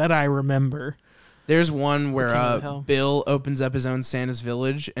episode that I remember. There's one where Bill opens up his own Santa's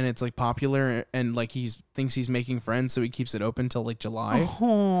Village and it's like popular and like he thinks he's making friends, so he keeps it open till like July.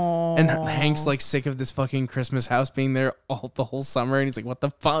 Oh. And Hank's like sick of this fucking Christmas house being there the whole summer, and he's like, "What the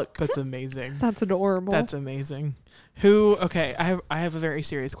fuck?" That's amazing. That's adorable. That's amazing. Okay, I have a very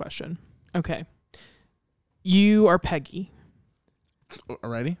serious question. Okay. You are Peggy.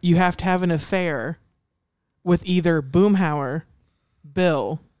 Alrighty. You have to have an affair with either Boomhauer,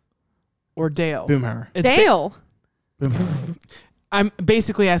 Bill, or Dale. Boomhauer. Dale. Boomhauer. I'm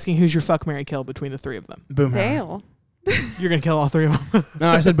basically asking who's your fuck, marry, kill between the three of them. Boomhauer. Dale. You're gonna kill all three of them. No,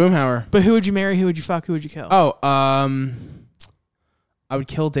 I said Boomhauer. But who would you marry? Who would you fuck? Who would you kill? Oh, I would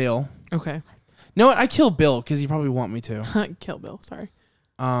kill Dale. Okay. No, what? I kill Bill because he probably want me to. Kill Bill. Sorry.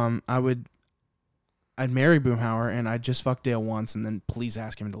 I'd marry Boomhauer and I'd just fuck Dale once and then please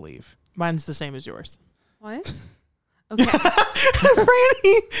ask him to leave. Mine's the same as yours. What? Okay.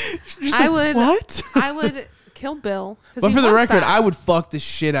 Franny. I would. What? I would kill Bill. But for the record, I would fuck the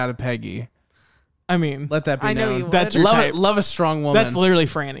shit out of Peggy. I mean, let that be I know known. you would. That's your type. Love a strong woman. That's literally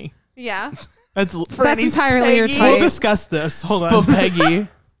Franny. Yeah. That's entirely your type. We'll discuss this. Hold on. Peggy.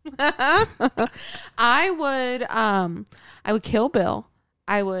 I would kill Bill.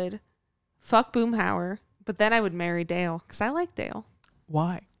 I would fuck Boomhauer, but then I would marry Dale because I like Dale.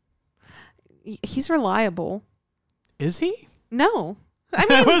 Why? He's reliable. Is he? No. I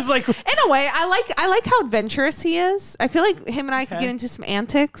mean, I was like, in a way, I like how adventurous he is. I feel like him and I could get into some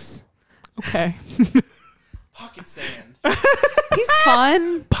antics. Okay. Pocket sand. He's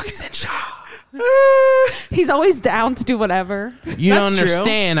fun. Pocket sand shot. He's always down to do whatever. You don't That's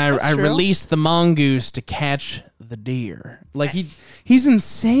understand. I released the mongoose to catch the deer. Like he's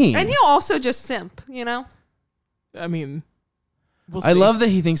insane. And he'll also just simp, you know? I mean, we'll I see. love that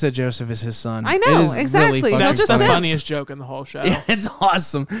he thinks that Joseph is his son. I know, It is exactly. Really They'll fucking just That's the simp. funniest joke in the whole show. Yeah, it's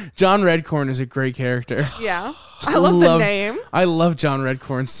awesome. John Redcorn is a great character. Yeah. I love the name. I love John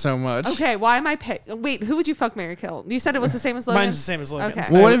Redcorn so much. Okay, why am I wait, who would you fuck, marry, kill? You said it was the same as Logan? Mine's the same as Logan's.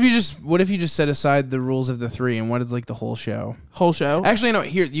 Okay. Well, what if you just set aside the rules of the three and what is like the whole show? Whole show? Actually, no.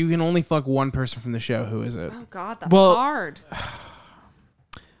 Here, you can only fuck one person from the show. Who is it? Oh God, that's Well, hard.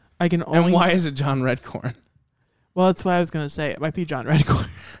 I can only. And why is it John Redcorn? Well, that's what I was gonna say. It might be John Redcorn.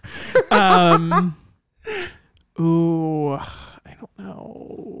 Ooh, I don't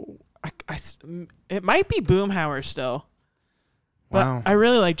know. It might be Boomhauer still. But Wow. I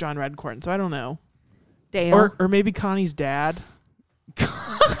really like John Redcorn, so I don't know. Dale. Or maybe Connie's dad.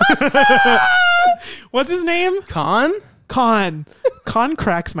 What's his name? Con? Con. Con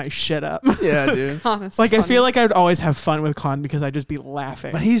cracks my shit up. Yeah, dude. Like, I feel like I'd always have fun with Con because I'd just be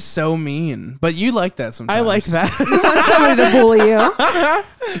laughing. But he's so mean. But you like that sometimes. I like that. You want somebody to bully you.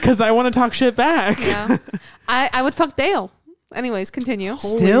 Because I want to talk shit back. Yeah. I would fuck Dale. Anyways, continue.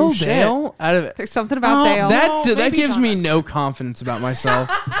 Still Holy shit. Dale? Out of it. There's something about Dale. That maybe gives me not. no confidence about myself.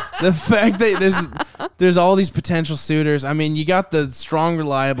 The fact that there's all these potential suitors. I mean, you got the strong,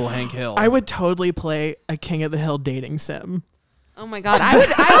 reliable Hank Hill. I would totally play a King of the Hill dating sim. Oh my God.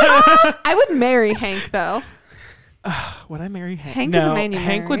 I would marry Hank though. Would I marry Hank? Hank no, is a man you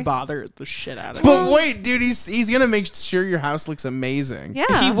Hank marry. would bother the shit out of me. But wait, dude, he's gonna make sure your house looks amazing.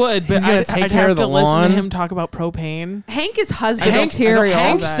 Yeah. He would, but He's gonna I'd take I'd care have of the to listen lawn. to him talk about propane. Hank is husband Hank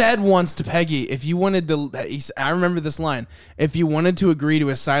material. said once to Peggy, if you wanted to, I remember this line, if you wanted to agree to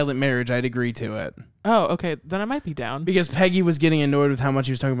a silent marriage, I'd agree to it. Oh, okay. Then I might be down. Because Peggy was getting annoyed with how much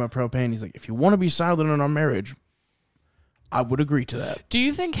he was talking about propane. He's like, if you want to be silent in our marriage, I would agree to that. Do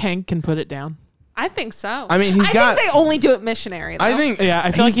you think Hank can put it down? I think so. I mean, I think they only do it missionary though. I think. Yeah,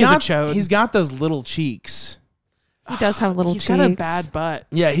 I feel like he's a got, chode. He's got those little cheeks. he does have little He's cheeks. got a bad butt.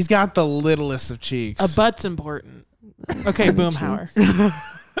 Yeah, he's got the littlest of cheeks. A butt's important. Okay, Boomhauer.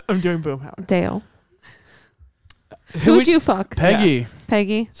 I'm doing Boomhauer. Dale. Who would you fuck? Peggy.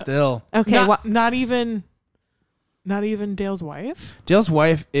 Peggy. Still. Okay. Not even Dale's wife? Dale's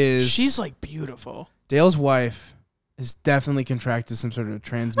wife is. She's like beautiful. Dale's wife has definitely contracted some sort of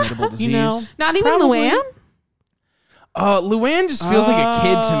transmittable disease. Not even Luann? Luann just feels like a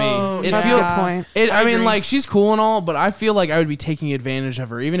kid to me. That's a good point. I mean, like, she's cool and all, but I feel like I would be taking advantage of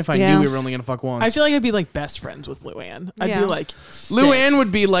her, even if I knew we were only gonna fuck once. I feel like I'd be like best friends with Luann. I'd be like, Luann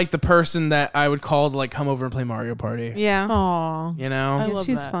would be like the person that I would call to like come over and play Mario Party. Yeah. Aw. You know? I love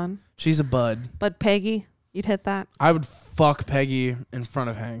she's that. fun. She's a bud. But Peggy, you'd hit that. I would fuck Peggy in front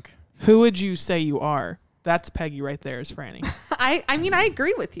of Hank. Who would you say you are? That's Peggy right there is Franny. I mean, I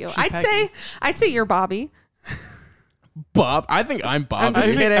agree with you. She's I'd say you're Bobby. Bob? I think I'm Bobby. I'm just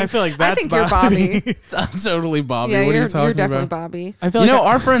kidding. I feel like that's I think you're Bobby. I'm totally Bobby. Yeah, what are you talking you're definitely about? Bobby. I feel You like know,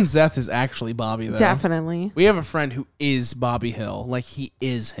 our friend Zeth is actually Bobby, though. Definitely. We have a friend who is Bobby Hill. Like, he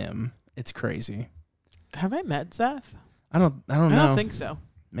is him. It's crazy. have I met Zeth? I don't know. I don't think so.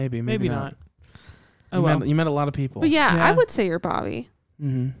 Maybe not. Oh, You met a lot of people. But yeah, Yeah. I would say you're Bobby.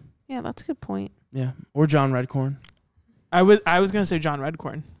 Mm-hmm. Yeah, that's a good point. Yeah. Or John Redcorn. I was gonna say John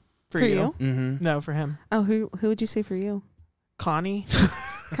Redcorn for you. Mm-hmm. No, for him. Oh, who would you say for you? Connie.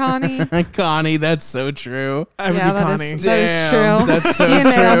 Connie. Connie, that's so true. I would Yeah, be that Connie. is- That is true. That's so You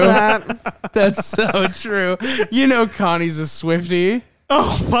true. nailed that. That's so true. You know Connie's a Swiftie.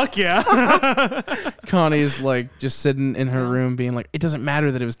 Oh fuck yeah! Connie's like just sitting in her room being like, it doesn't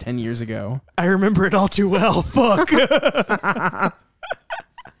matter that it was 10 years ago. I remember it all too well. Fuck.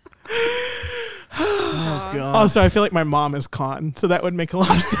 Oh god. Also, I feel like my mom is Con, so that would make a lot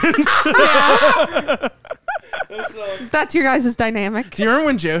of sense. That's your guys' dynamic. Do you remember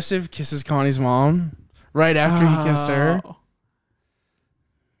when Joseph kisses Connie's mom right after he kissed her? Oh.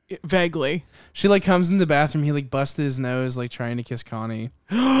 Vaguely. She like comes in the bathroom. He like busted his nose like trying to kiss Connie,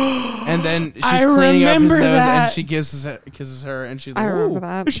 and then she's I cleaning up his nose remember that. and she kisses her, and she's like, I remember "Ooh."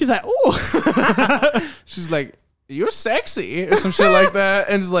 that. She's like, oh. She's like, "You're sexy," or some shit like that,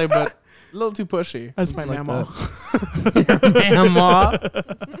 and she's like, "But a little too pushy." That's my Like mama. Your mama.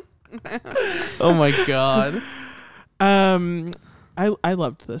 Oh my god. I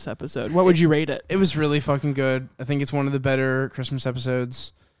loved this episode. What would you rate it? It was really fucking good. I think it's one of the better Christmas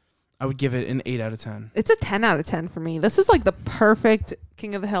episodes. I would give it an 8 out of 10. It's a 10 out of 10 for me. This is like the perfect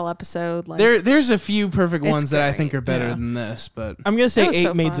King of the Hill episode. Like, There's a few perfect It's ones that I great. think are better Yeah. than this, but I'm gonna say That was 8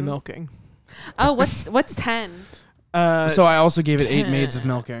 so maids fun. of milking. oh, what's 10? so I also gave it 8 10. maids of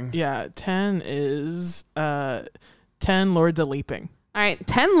milking. Yeah, 10 is 10 Lords of Leaping. All right,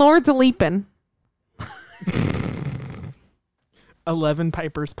 10 Lords of Leaping. 11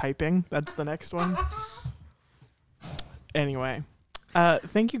 Pipers Piping. That's the next one. Anyway,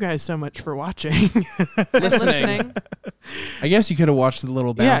 thank you guys so much for watching. Listening. I guess you could have watched the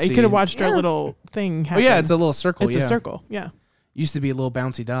little bouncy. Yeah, you could have watched our Yeah. little thing Oh happen. yeah, it's a little circle. It's a circle. Yeah. Used to be little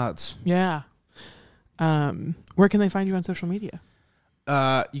bouncy dots. Yeah. Where can they find you on social media?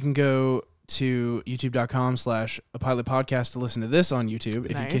 You can go to youtube.com/apilotpodcast to listen to this on YouTube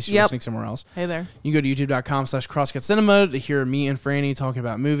if in Nice. case you're Yep. listening somewhere else. Hey there. You can go to youtube.com/crosscutcinema to hear me and Franny talking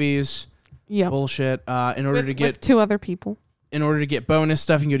about movies, Yep. bullshit. In order to get with 2 other people. bonus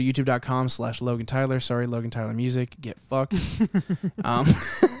stuff, you can go to youtube.com/Logan Tyler. Sorry, Logan Tyler Music. Get fucked.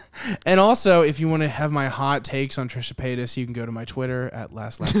 And also, if you want to have my hot takes on Trisha Paytas, you can go to my Twitter at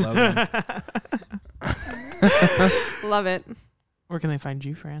 @LastLaughLogan. Love it. Where can they find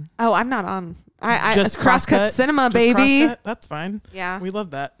you, Fran? Oh, I'm not on. I Just it's Crosscut Crosscut? Cinema, Just baby. Crosscut? That's fine. Yeah. We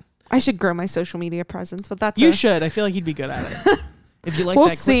love that. I should grow my social media presence, but that's You should. I feel like you'd be good at it. If you like We'll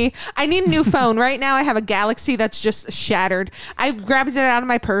that, see. I need a new phone. Right now I have a Galaxy that's just shattered. I grabbed it out of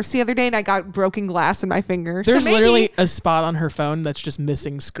my purse the other day and I got broken glass in my finger. There's so maybe, literally a spot on her phone that's just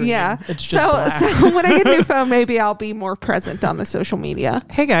missing screen. yeah. It's just so black. so when I get a new phone, maybe I'll be more present on the social media.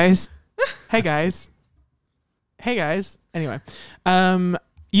 Hey guys. Hey guys. Hey guys. Anyway,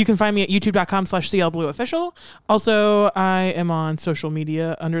 you can find me at youtube.com/CLBlueOfficial. Also, I am on social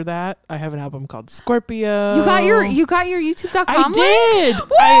media under that. I have an album called Scorpio. You got your youtube.com I link? did.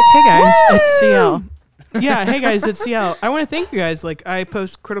 Hey guys, it's CL. Yeah, hey guys, it's CL. I want to thank you guys. Like, I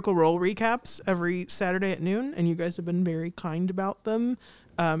post Critical Role recaps every Saturday at noon, and you guys have been very kind about them.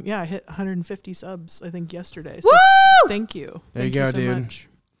 Yeah, I hit 150 subs, I think, yesterday. So Woo! thank you. There you Thank go, so dude. much.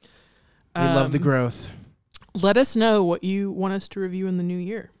 we love the growth. Let us know what you want us to review in the new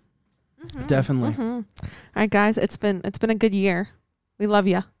year. Definitely. All right, guys, it's been a good year. We love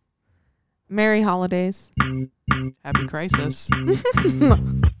you. Merry holidays. Happy Crisis.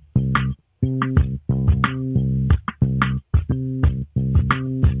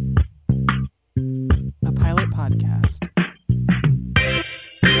 A Pilot Podcast.